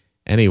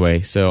anyway,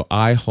 so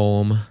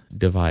iHome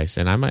device,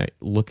 and I might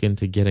look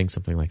into getting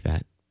something like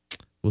that.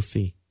 We'll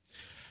see.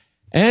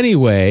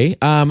 Anyway,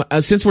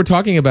 since we're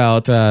talking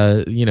about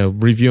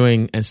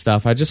reviewing and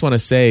stuff, I just want to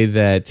say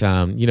that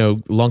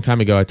a long time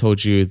ago I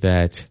told you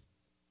that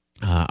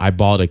I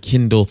bought a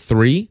Kindle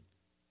 3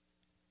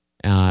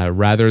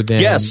 rather than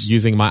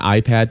using my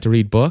iPad to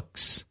read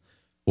books.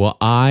 Well,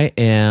 I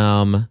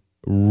am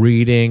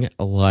reading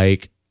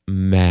like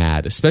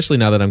mad, especially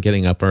now that I'm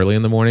getting up early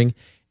in the morning.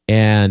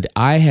 And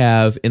I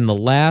have in the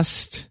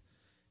last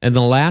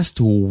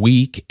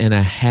week and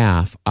a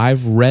half,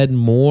 I've read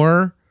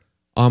more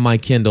on my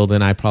Kindle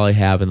than I probably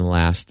have in the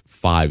last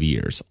 5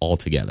 years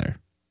altogether.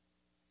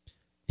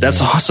 That's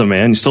awesome,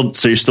 man. So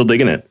you're still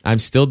digging it? I'm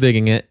still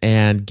digging it.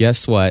 And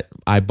guess what?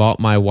 I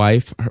bought my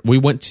wife. We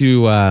went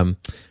to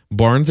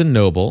Barnes and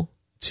Noble,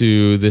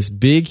 to this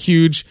big,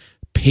 huge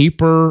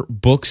paper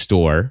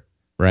bookstore,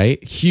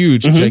 right?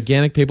 Huge,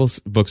 gigantic paper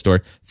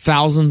bookstore.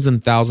 Thousands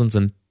and thousands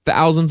and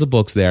thousands of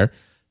books there.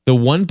 The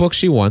one book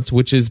she wants,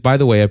 which is, by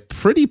the way, a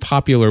pretty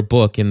popular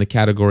book in the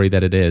category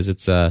that it is.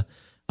 It's a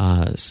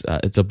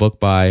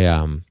book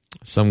by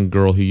some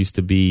girl who used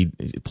to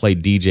play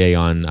DJ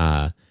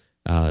on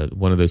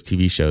one of those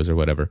TV shows or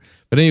whatever.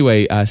 But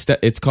anyway,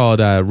 it's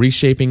called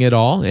Reshaping It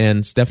All,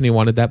 and Stephanie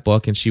wanted that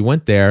book, and she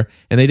went there,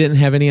 and they didn't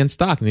have any in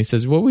stock. And he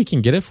says, well, we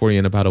can get it for you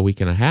in about a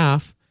week and a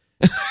half.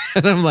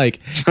 And I'm like,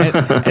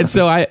 and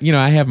so I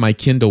have my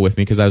Kindle with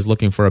me because I was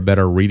looking for a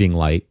better reading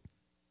light.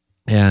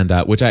 And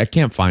which I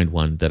can't find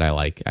one that I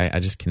like. I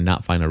just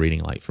cannot find a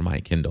reading light for my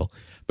Kindle.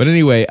 But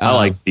anyway, I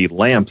like the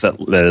lamp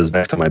that is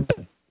next to my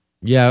bed.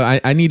 Yeah,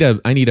 I need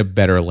a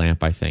better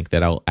lamp. I think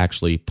that'll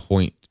actually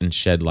point and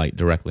shed light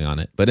directly on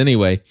it. But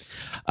anyway,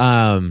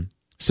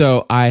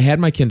 so I had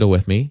my Kindle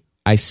with me.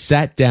 I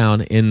sat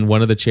down in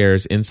one of the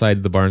chairs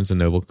inside the Barnes and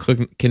Noble,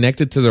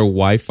 connected to their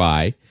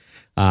Wi-Fi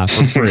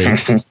for free,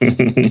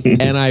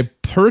 and I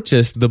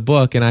purchased the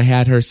book. And I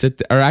had her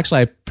sit, or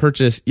actually,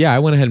 I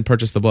went ahead and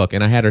purchased the book,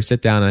 and I had her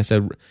sit down, and I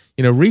said,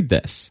 read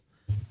this.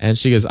 And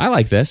she goes, I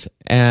like this,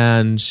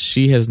 and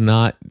she has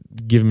not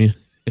given me.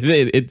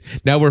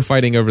 Now we're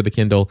fighting over the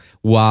Kindle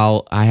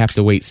while I have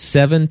to wait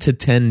 7 to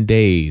 10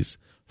 days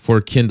for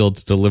Kindle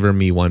to deliver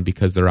me one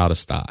because they're out of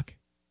stock.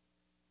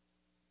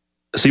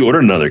 So you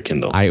ordered another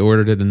Kindle? I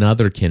ordered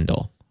another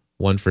Kindle,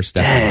 one for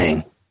Stephanie.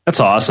 Dang, that's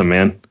awesome,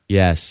 man.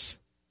 Yes.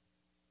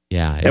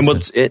 Yeah. And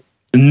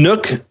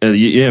Nook,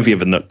 if you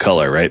have a Nook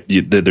Color, right?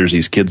 There's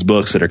these kids'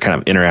 books that are kind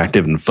of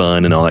interactive and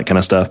fun and all that kind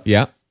of stuff.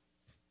 Yeah.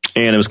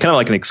 And it was kind of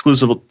like an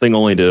exclusive thing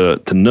only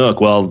to Nook.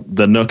 Well,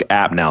 the Nook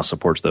app now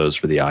supports those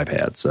for the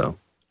iPad. So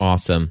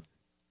awesome.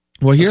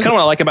 Well, here's kind of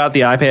what I like about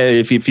the iPad.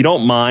 If you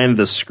don't mind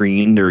the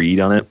screen to read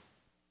on it,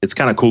 it's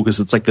kind of cool because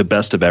it's like the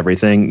best of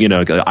everything.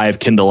 I have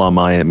Kindle on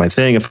my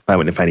thing. If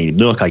I need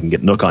Nook, I can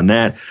get Nook on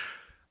that.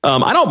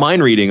 I don't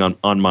mind reading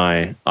on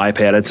my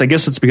iPad. I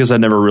guess it's because I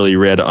never really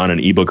read on an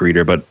ebook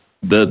reader, but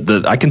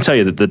I can tell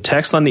you that the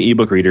text on the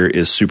ebook reader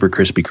is super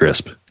crispy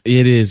crisp.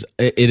 It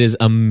is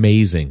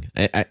amazing.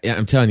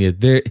 I'm telling you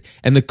there.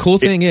 And the cool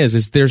thing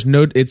is there's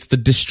no. It's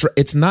the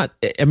It's not.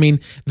 I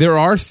mean, there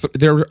are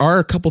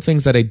a couple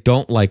things that I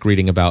don't like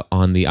reading about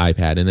on the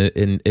iPad,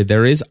 and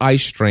there is eye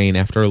strain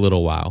after a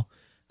little while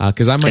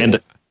because I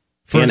might.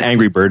 And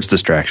Angry Birds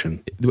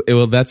distraction.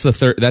 Well, that's the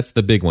third. That's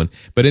the big one.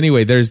 But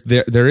anyway, there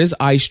is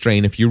eye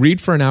strain if you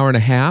read for an hour and a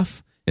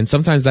half, and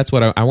sometimes that's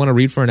what I want to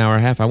read for an hour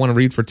and a half. I want to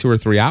read for 2 or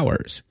 3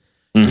 hours,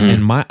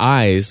 and my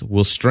eyes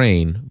will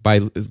strain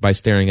by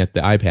staring at the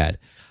iPad.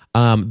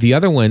 The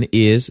other one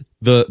is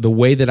the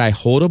way that I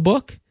hold a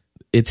book.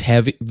 It's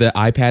heavy. The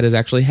iPad is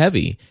actually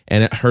heavy,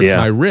 and it hurts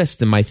my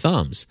wrist and my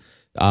thumbs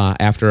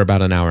after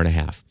about an hour and a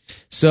half.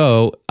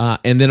 So,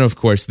 and then of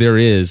course there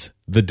is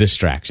the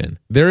distraction.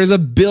 There is a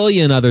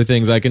billion other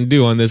things I can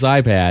do on this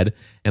iPad.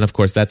 And of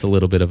course that's a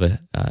little bit of a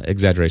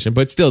exaggeration,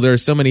 but still there are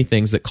so many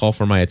things that call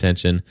for my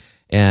attention.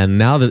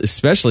 And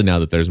especially now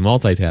that there's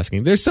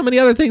multitasking, there's so many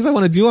other things I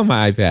want to do on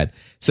my iPad.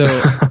 So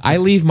I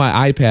leave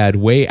my iPad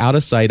way out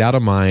of sight, out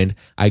of mind.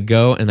 I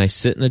go and I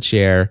sit in a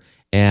chair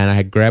and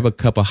I grab a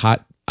cup of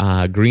hot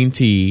green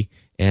tea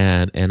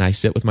and I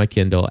sit with my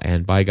Kindle,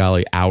 and by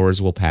golly,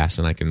 hours will pass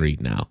and I can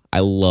read now. I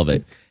love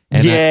it.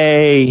 And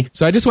yay!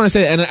 So I just want to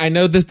say, and I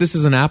know that this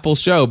is an Apple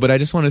show, but I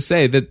just want to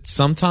say that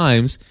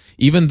sometimes,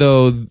 even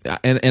though,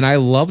 and I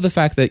love the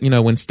fact that,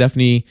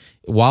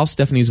 while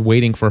Stephanie's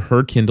waiting for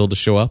her Kindle to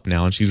show up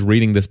now, and she's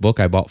reading this book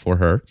I bought for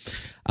her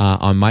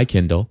on my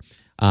Kindle,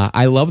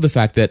 I love the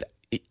fact that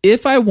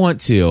if I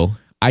want to,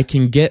 I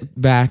can get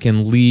back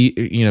and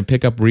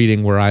pick up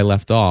reading where I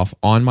left off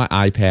on my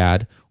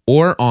iPad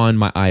or on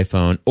my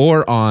iPhone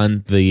or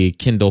on the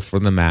Kindle for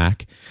the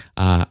Mac.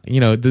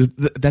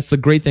 That's the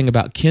great thing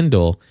about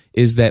Kindle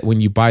is that when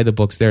you buy the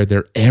books there,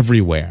 they're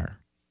everywhere.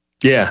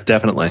 Yeah,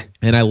 definitely.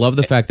 And I love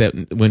the fact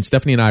that when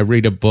Stephanie and I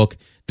read a book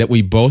that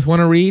we both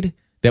want to read,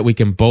 that we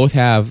can both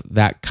have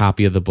that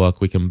copy of the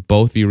book. We can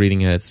both be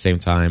reading it at the same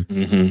time.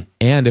 Mm-hmm.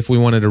 And if we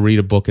wanted to read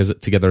a book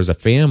together as a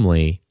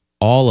family,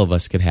 all of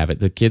us could have it.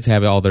 The kids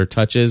have all their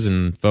touches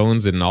and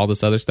phones and all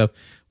this other stuff.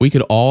 We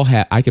could all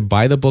I could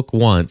buy the book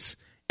once,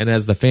 and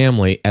as the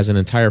family, as an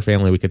entire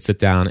family, we could sit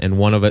down and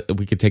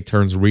we could take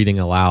turns reading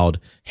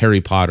aloud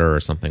Harry Potter or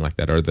something like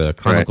that, or the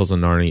Chronicles of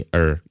Narnia,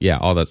 or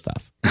all that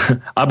stuff.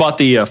 I bought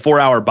the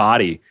 4-Hour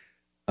Body.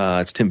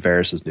 It's Tim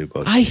Ferriss's new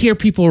book. I hear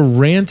people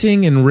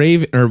ranting and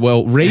raving,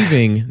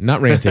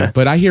 not ranting,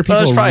 but I hear people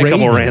there's probably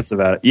raving. A couple rants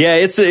about it. Yeah,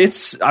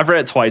 it's. I've read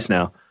it twice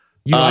now.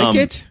 You like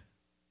it?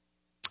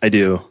 I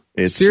do.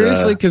 It's,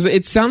 seriously, because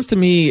it sounds to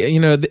me,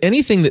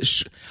 anything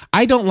that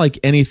I don't like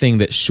anything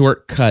that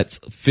shortcuts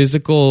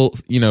physical,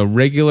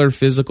 regular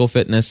physical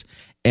fitness,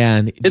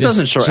 and it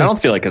doesn't short. I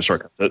don't feel like it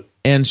shortcuts it,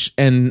 and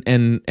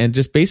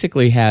just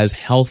basically has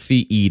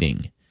healthy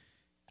eating.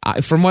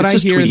 From what I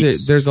hear,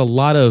 there's a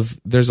lot of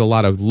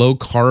low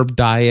carb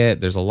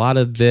diet. There's a lot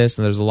of this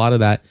and there's a lot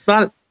of that. It's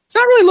not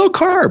really low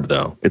carb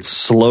though. It's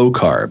slow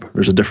carb.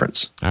 There's a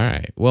difference. All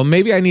right. Well,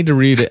 maybe I need to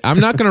read it.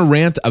 I'm not going to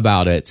rant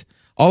about it.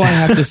 All I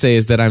have to say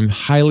is that I'm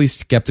highly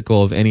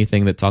skeptical of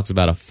anything that talks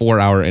about a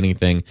 4-hour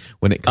anything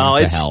when it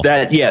comes to health.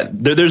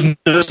 There's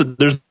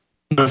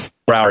no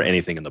 4-hour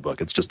anything in the book.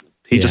 It's just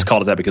he just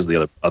called it that because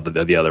of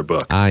the other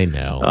book. I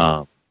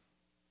know.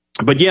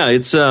 But yeah,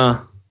 it's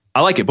I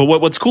like it. But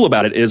what's cool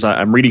about it is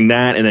I'm reading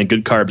that, and then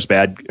Good Calories,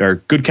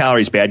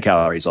 Bad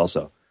Calories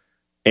also.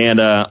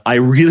 And I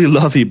really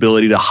love the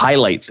ability to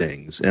highlight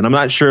things. And I'm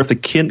not sure if the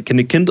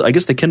Kindle, I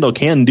guess the Kindle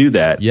can do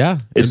that. Yeah.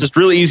 It's just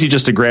really easy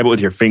just to grab it with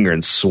your finger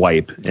and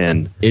swipe.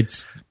 And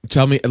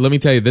let me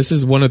tell you, this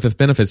is one of the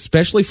benefits,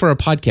 especially for a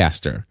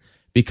podcaster,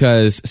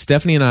 because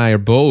Stephanie and I are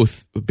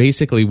both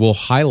basically will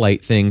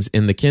highlight things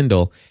in the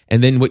Kindle.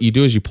 And then what you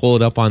do is you pull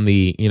it up on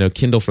the,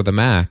 Kindle for the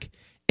Mac,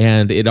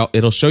 and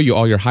it'll show you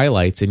all your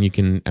highlights, and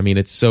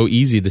it's so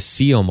easy to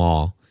see them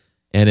all,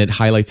 and it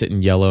highlights it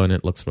in yellow, and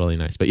it looks really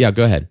nice. But yeah,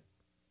 go ahead.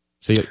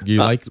 So you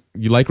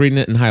like reading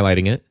it and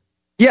highlighting it?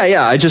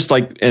 Yeah. I just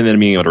like, and then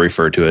being able to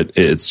refer to it.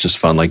 It's just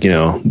fun. Like,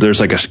 there's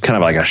like a kind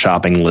of like a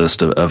shopping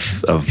list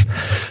of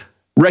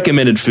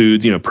recommended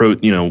foods.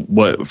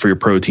 What for your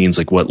proteins,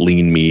 like what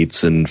lean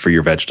meats, and for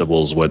your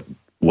vegetables, what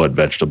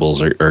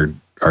vegetables are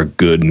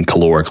good and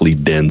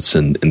calorically dense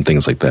and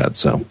things like that.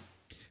 So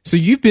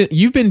you've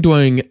been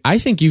doing. I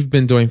think you've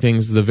been doing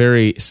things the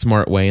very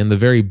smart way and the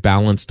very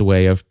balanced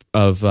way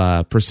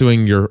of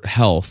pursuing your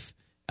health.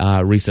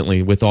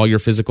 Recently, with all your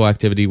physical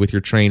activity with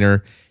your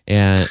trainer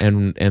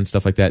and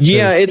stuff like that.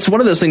 Yeah, it's one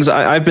of those things.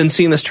 I've been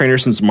seeing this trainer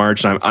since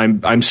March, and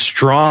I'm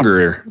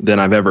stronger than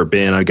I've ever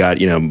been. I've got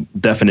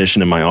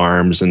definition in my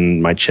arms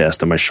and my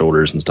chest and my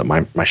shoulders and stuff.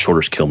 My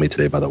shoulders kill me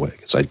today, by the way,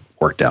 because I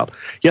worked out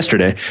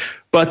yesterday.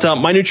 But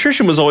my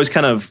nutrition was always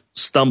kind of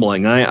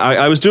stumbling.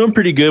 I was doing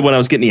pretty good when I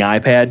was getting the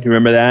iPad. You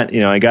remember that?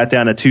 I got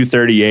down to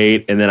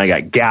 238, and then I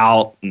got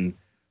gout and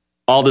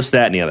all this,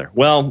 that, and the other.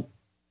 Well,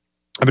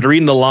 I've been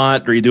reading a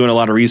lot, doing a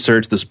lot of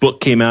research. This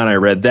book came out. I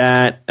read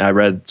that. I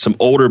read some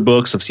older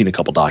books. I've seen a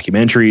couple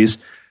documentaries.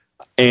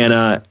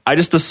 And I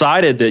just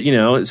decided that,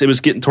 it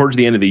was getting towards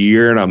the end of the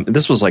year, and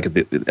this was like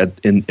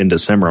in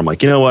December. I'm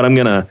like, you know what?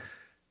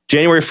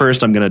 January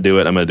 1st, I'm going to do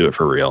it. I'm going to do it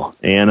for real.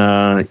 And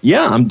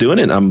I'm doing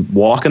it. I'm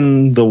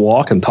walking the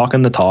walk and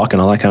talking the talk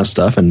and all that kind of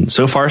stuff. And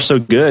so far, so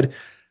good.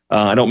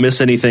 I don't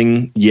miss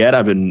anything yet.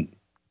 I've been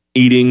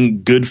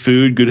eating good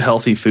food, good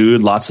healthy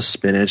food, lots of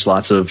spinach,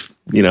 lots of,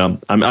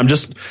 I'm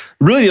just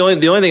really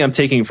the only thing I'm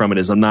taking from it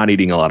is I'm not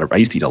eating I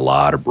used to eat a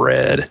lot of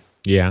bread.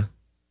 Yeah.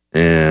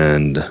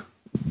 And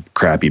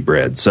crappy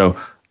bread. So,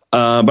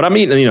 but I'm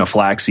eating,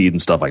 flaxseed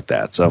and stuff like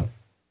that. So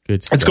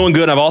good stuff. It's going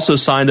good. I've also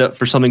signed up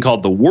for something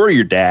called the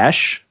Warrior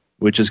Dash,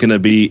 which is going to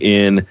be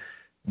in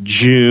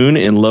June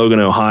in Logan,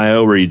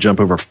 Ohio, where you jump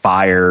over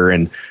fire,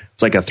 and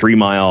it's like a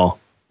 3-mile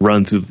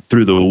run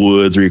through the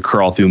woods, where you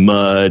crawl through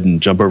mud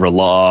and jump over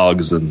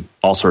logs and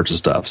all sorts of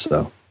stuff.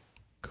 So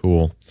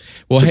cool.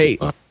 Well, hey,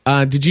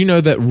 did you know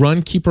that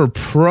Runkeeper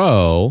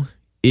Pro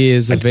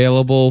is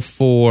available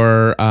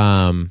for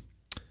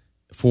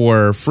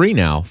free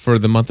now for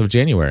the month of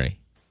January?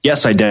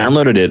 Yes, I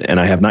downloaded it, and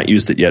I have not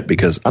used it yet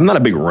because I'm not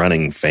a big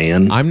running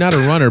fan. I'm not a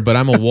runner, but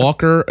I'm a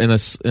walker and a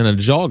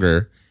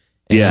jogger.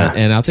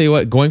 And I'll tell you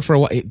what, going for a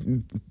while,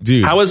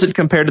 dude. How is it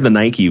compared to the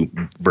Nike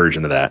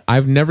version of that?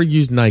 I've never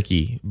used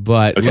Nike,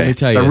 but let me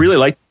tell you, I really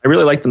like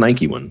the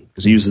Nike one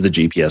because it uses the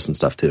GPS and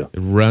stuff too.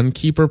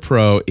 Runkeeper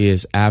Pro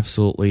is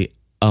absolutely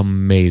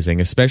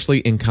amazing, especially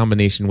in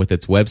combination with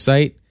its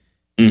website.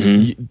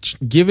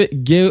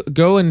 Mm-hmm.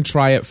 Go and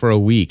try it for a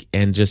week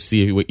and just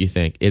see what you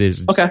think. It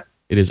is okay.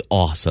 It is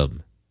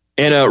awesome.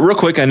 And real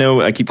quick, I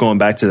know I keep going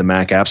back to the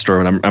Mac App Store,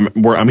 and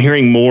I'm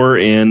hearing more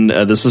in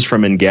this is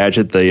from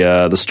Engadget.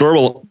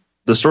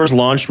 The store is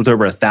launched with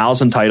over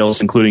 1,000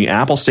 titles, including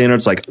Apple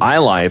standards like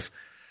iLife,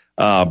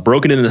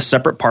 broken into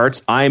separate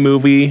parts.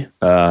 iMovie,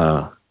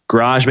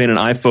 GarageBand, and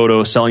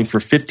iPhoto selling for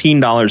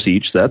 $15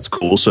 each. That's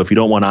cool. So if you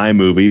don't want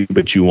iMovie,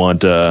 but you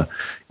want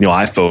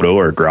iPhoto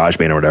or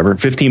GarageBand or whatever,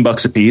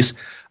 $15 a piece.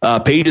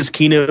 Pages,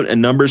 Keynote,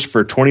 and Numbers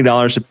for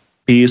 $20 a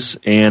piece,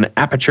 and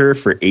Aperture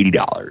for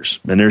 $80.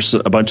 And there's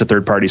a bunch of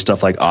third-party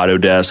stuff like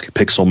Autodesk,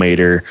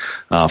 Pixelmator,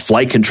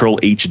 Flight Control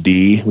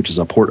HD, which is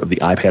a port of the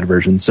iPad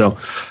version. So it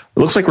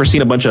looks like we're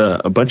seeing a bunch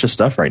of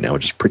stuff right now,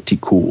 which is pretty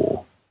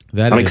cool.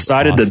 I'm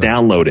excited to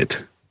download it.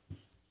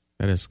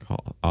 That is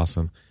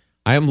awesome.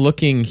 I am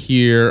looking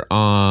here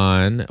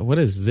on, what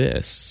is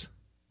this?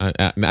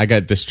 I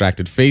got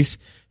distracted. Face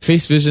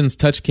Vision's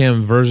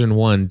TouchCam version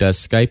 1 does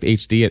Skype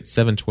HD at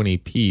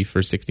 720p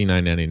for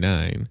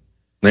 $69.99.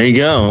 There you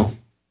go.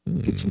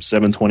 Get some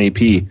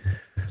 720p.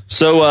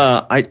 So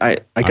I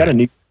got a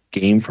new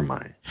game for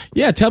mine.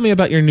 Yeah, tell me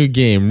about your new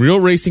game, Real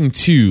Racing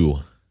 2.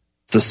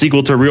 It's a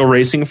sequel to Real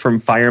Racing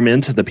from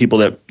Firemint, the people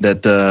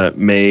that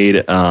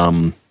made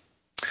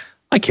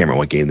I can't remember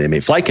what game they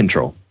made, Flight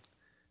Control.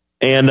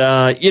 And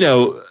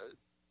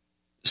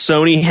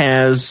Sony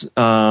has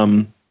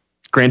Gran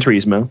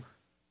Turismo,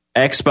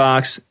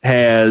 Xbox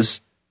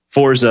has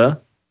Forza,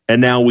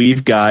 and now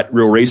we've got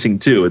Real Racing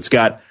 2. It's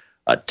got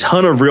a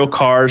ton of real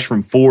cars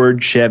from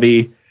Ford,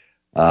 Chevy,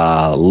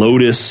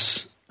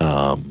 Lotus,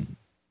 Volvo,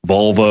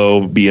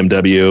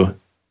 BMW.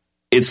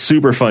 It's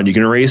super fun. You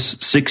can race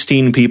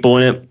 16 people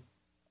in it,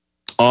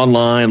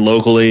 online,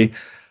 locally.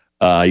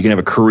 You can have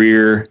a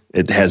career.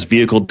 It has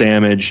vehicle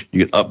damage.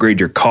 You can upgrade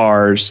your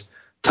cars.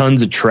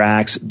 Tons of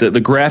tracks. The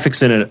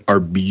graphics in it are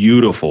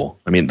beautiful.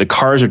 I mean, the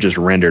cars are just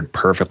rendered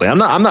perfectly. I'm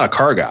not a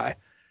car guy,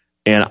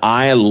 and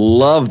I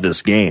love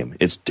this game.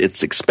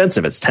 It's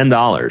expensive. It's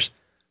 $10.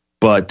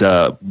 But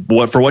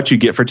for what you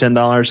get for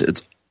 $10,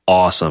 it's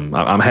awesome.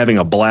 I'm having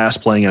a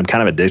blast playing it. I'm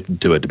kind of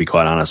addicted to it, to be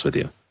quite honest with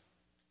you.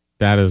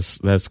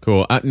 That's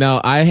cool.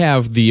 Now, I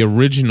have the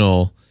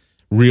original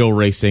Real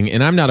Racing,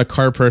 and I'm not a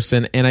car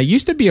person, and I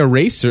used to be a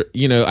racer.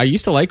 I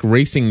used to like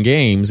racing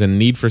games and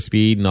Need for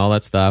Speed and all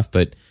that stuff,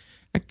 but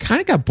I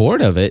kind of got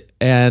bored of it.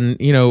 And,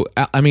 the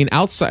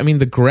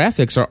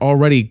graphics are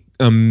already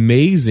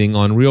amazing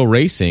on Real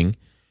Racing.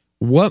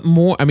 What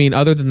more?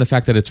 Other than the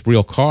fact that it's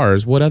real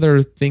cars, what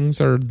other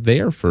things are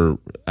there for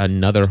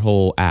another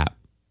whole app?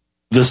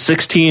 The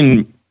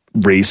 16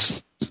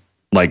 race,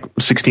 like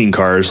 16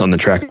 cars on the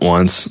track at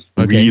once,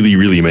 really,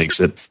 really makes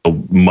it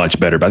much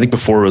better. But I think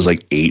before it was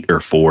like 8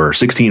 or 4.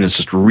 16 is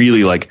just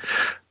really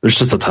there's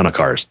just a ton of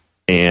cars.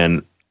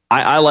 And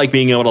I like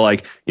being able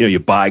to you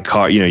buy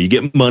car, you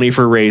get money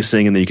for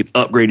racing, and then you can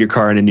upgrade your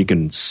car, and then you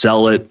can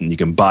sell it, and you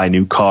can buy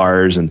new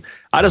cars. And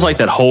I just like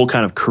that whole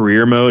kind of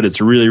career mode.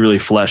 It's really, really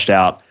fleshed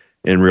out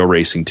in Real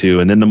Racing 2.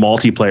 And then the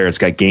multiplayer, it's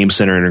got Game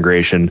Center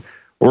integration.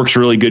 Works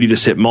really good. You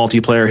just hit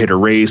multiplayer, hit a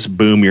race,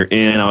 boom, you're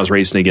in. I was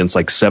racing against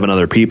 7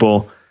 other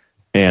people,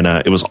 and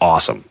it was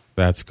awesome.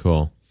 That's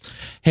cool.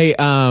 Hey,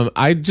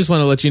 I just want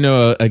to let you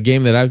know a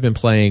game that I've been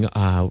playing.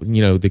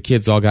 The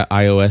kids all got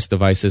iOS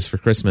devices for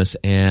Christmas,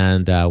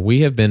 and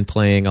we have been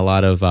playing a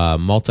lot of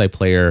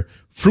multiplayer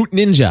Fruit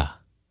Ninja.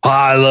 Oh,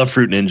 I love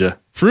Fruit Ninja.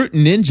 Fruit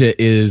Ninja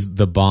is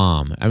the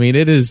bomb.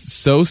 It is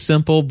so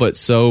simple but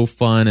so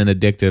fun and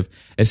addictive,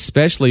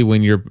 especially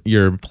when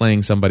you're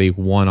playing somebody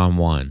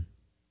one-on-one.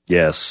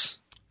 Yes.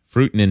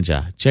 Fruit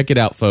Ninja. Check it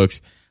out,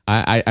 folks.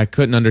 I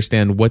couldn't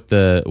understand what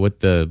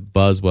the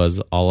buzz was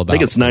all about. I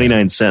think it's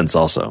 99 cents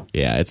also.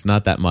 Yeah, it's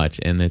not that much,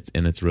 and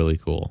it's really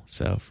cool.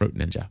 So Fruit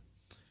Ninja.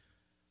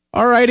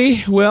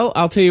 Alrighty, well,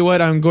 I'll tell you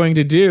what I'm going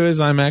to do is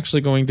I'm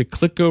actually going to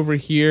click over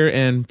here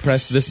and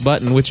press this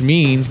button, which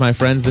means, my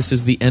friends, this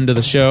is the end of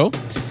the show.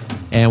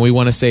 And we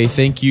want to say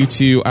thank you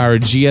to our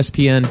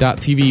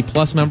GSPN.TV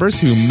Plus members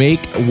who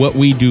make what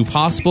we do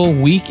possible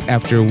week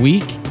after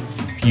week.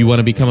 If you want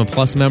to become a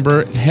Plus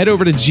member, head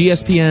over to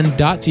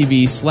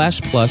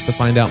gspn.tv/plus to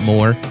find out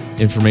more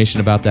information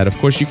about that. Of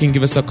course, you can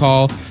give us a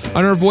call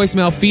on our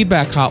voicemail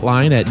feedback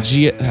hotline at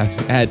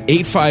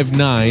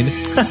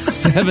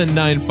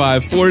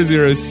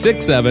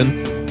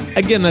 859-795-4067.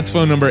 Again, that's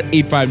phone number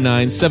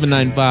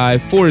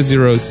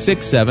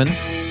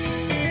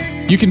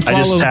 859-795-4067. You can follow...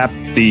 I just tapped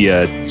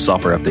the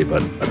software update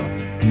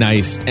button.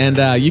 Nice.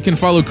 And you can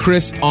follow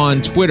Chris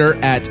on Twitter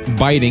at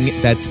Biting.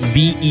 That's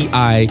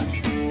BEITING.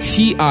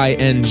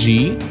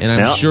 And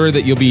I'm sure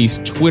that you'll be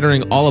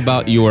twittering all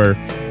about your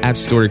App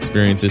Store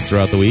experiences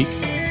throughout the week.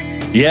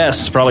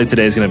 Yes, probably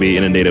today's going to be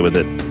inundated with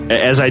it.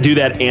 As I do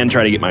that and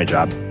try to get my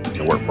job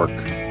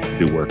to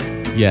do work.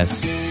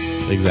 Yes,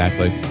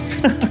 exactly.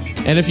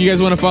 And if you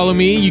guys want to follow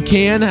me, you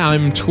can.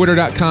 I'm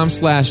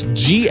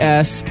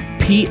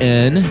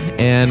twitter.com/GSPN.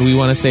 And we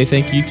want to say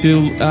thank you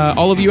to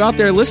all of you out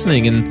there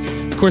listening.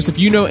 And, of course, if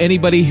you know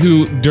anybody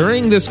who,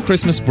 during this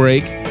Christmas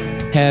break,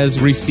 has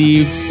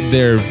received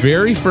their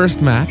very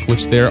first Mac,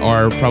 which there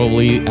are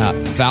probably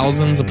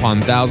thousands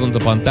upon thousands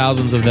upon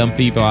thousands of them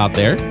people out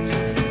there.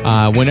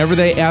 Whenever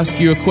they ask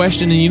you a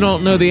question and you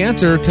don't know the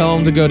answer, tell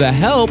them to go to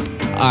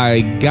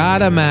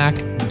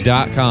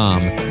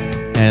help.igotamac.com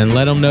and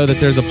let them know that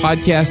there's a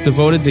podcast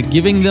devoted to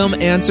giving them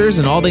answers,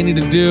 and all they need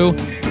to do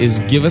is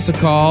give us a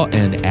call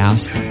and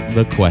ask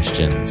the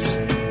questions.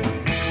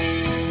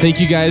 Thank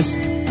you, guys.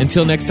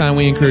 Until next time,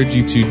 we encourage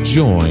you to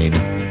join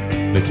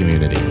the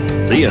community.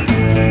 See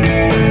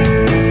ya.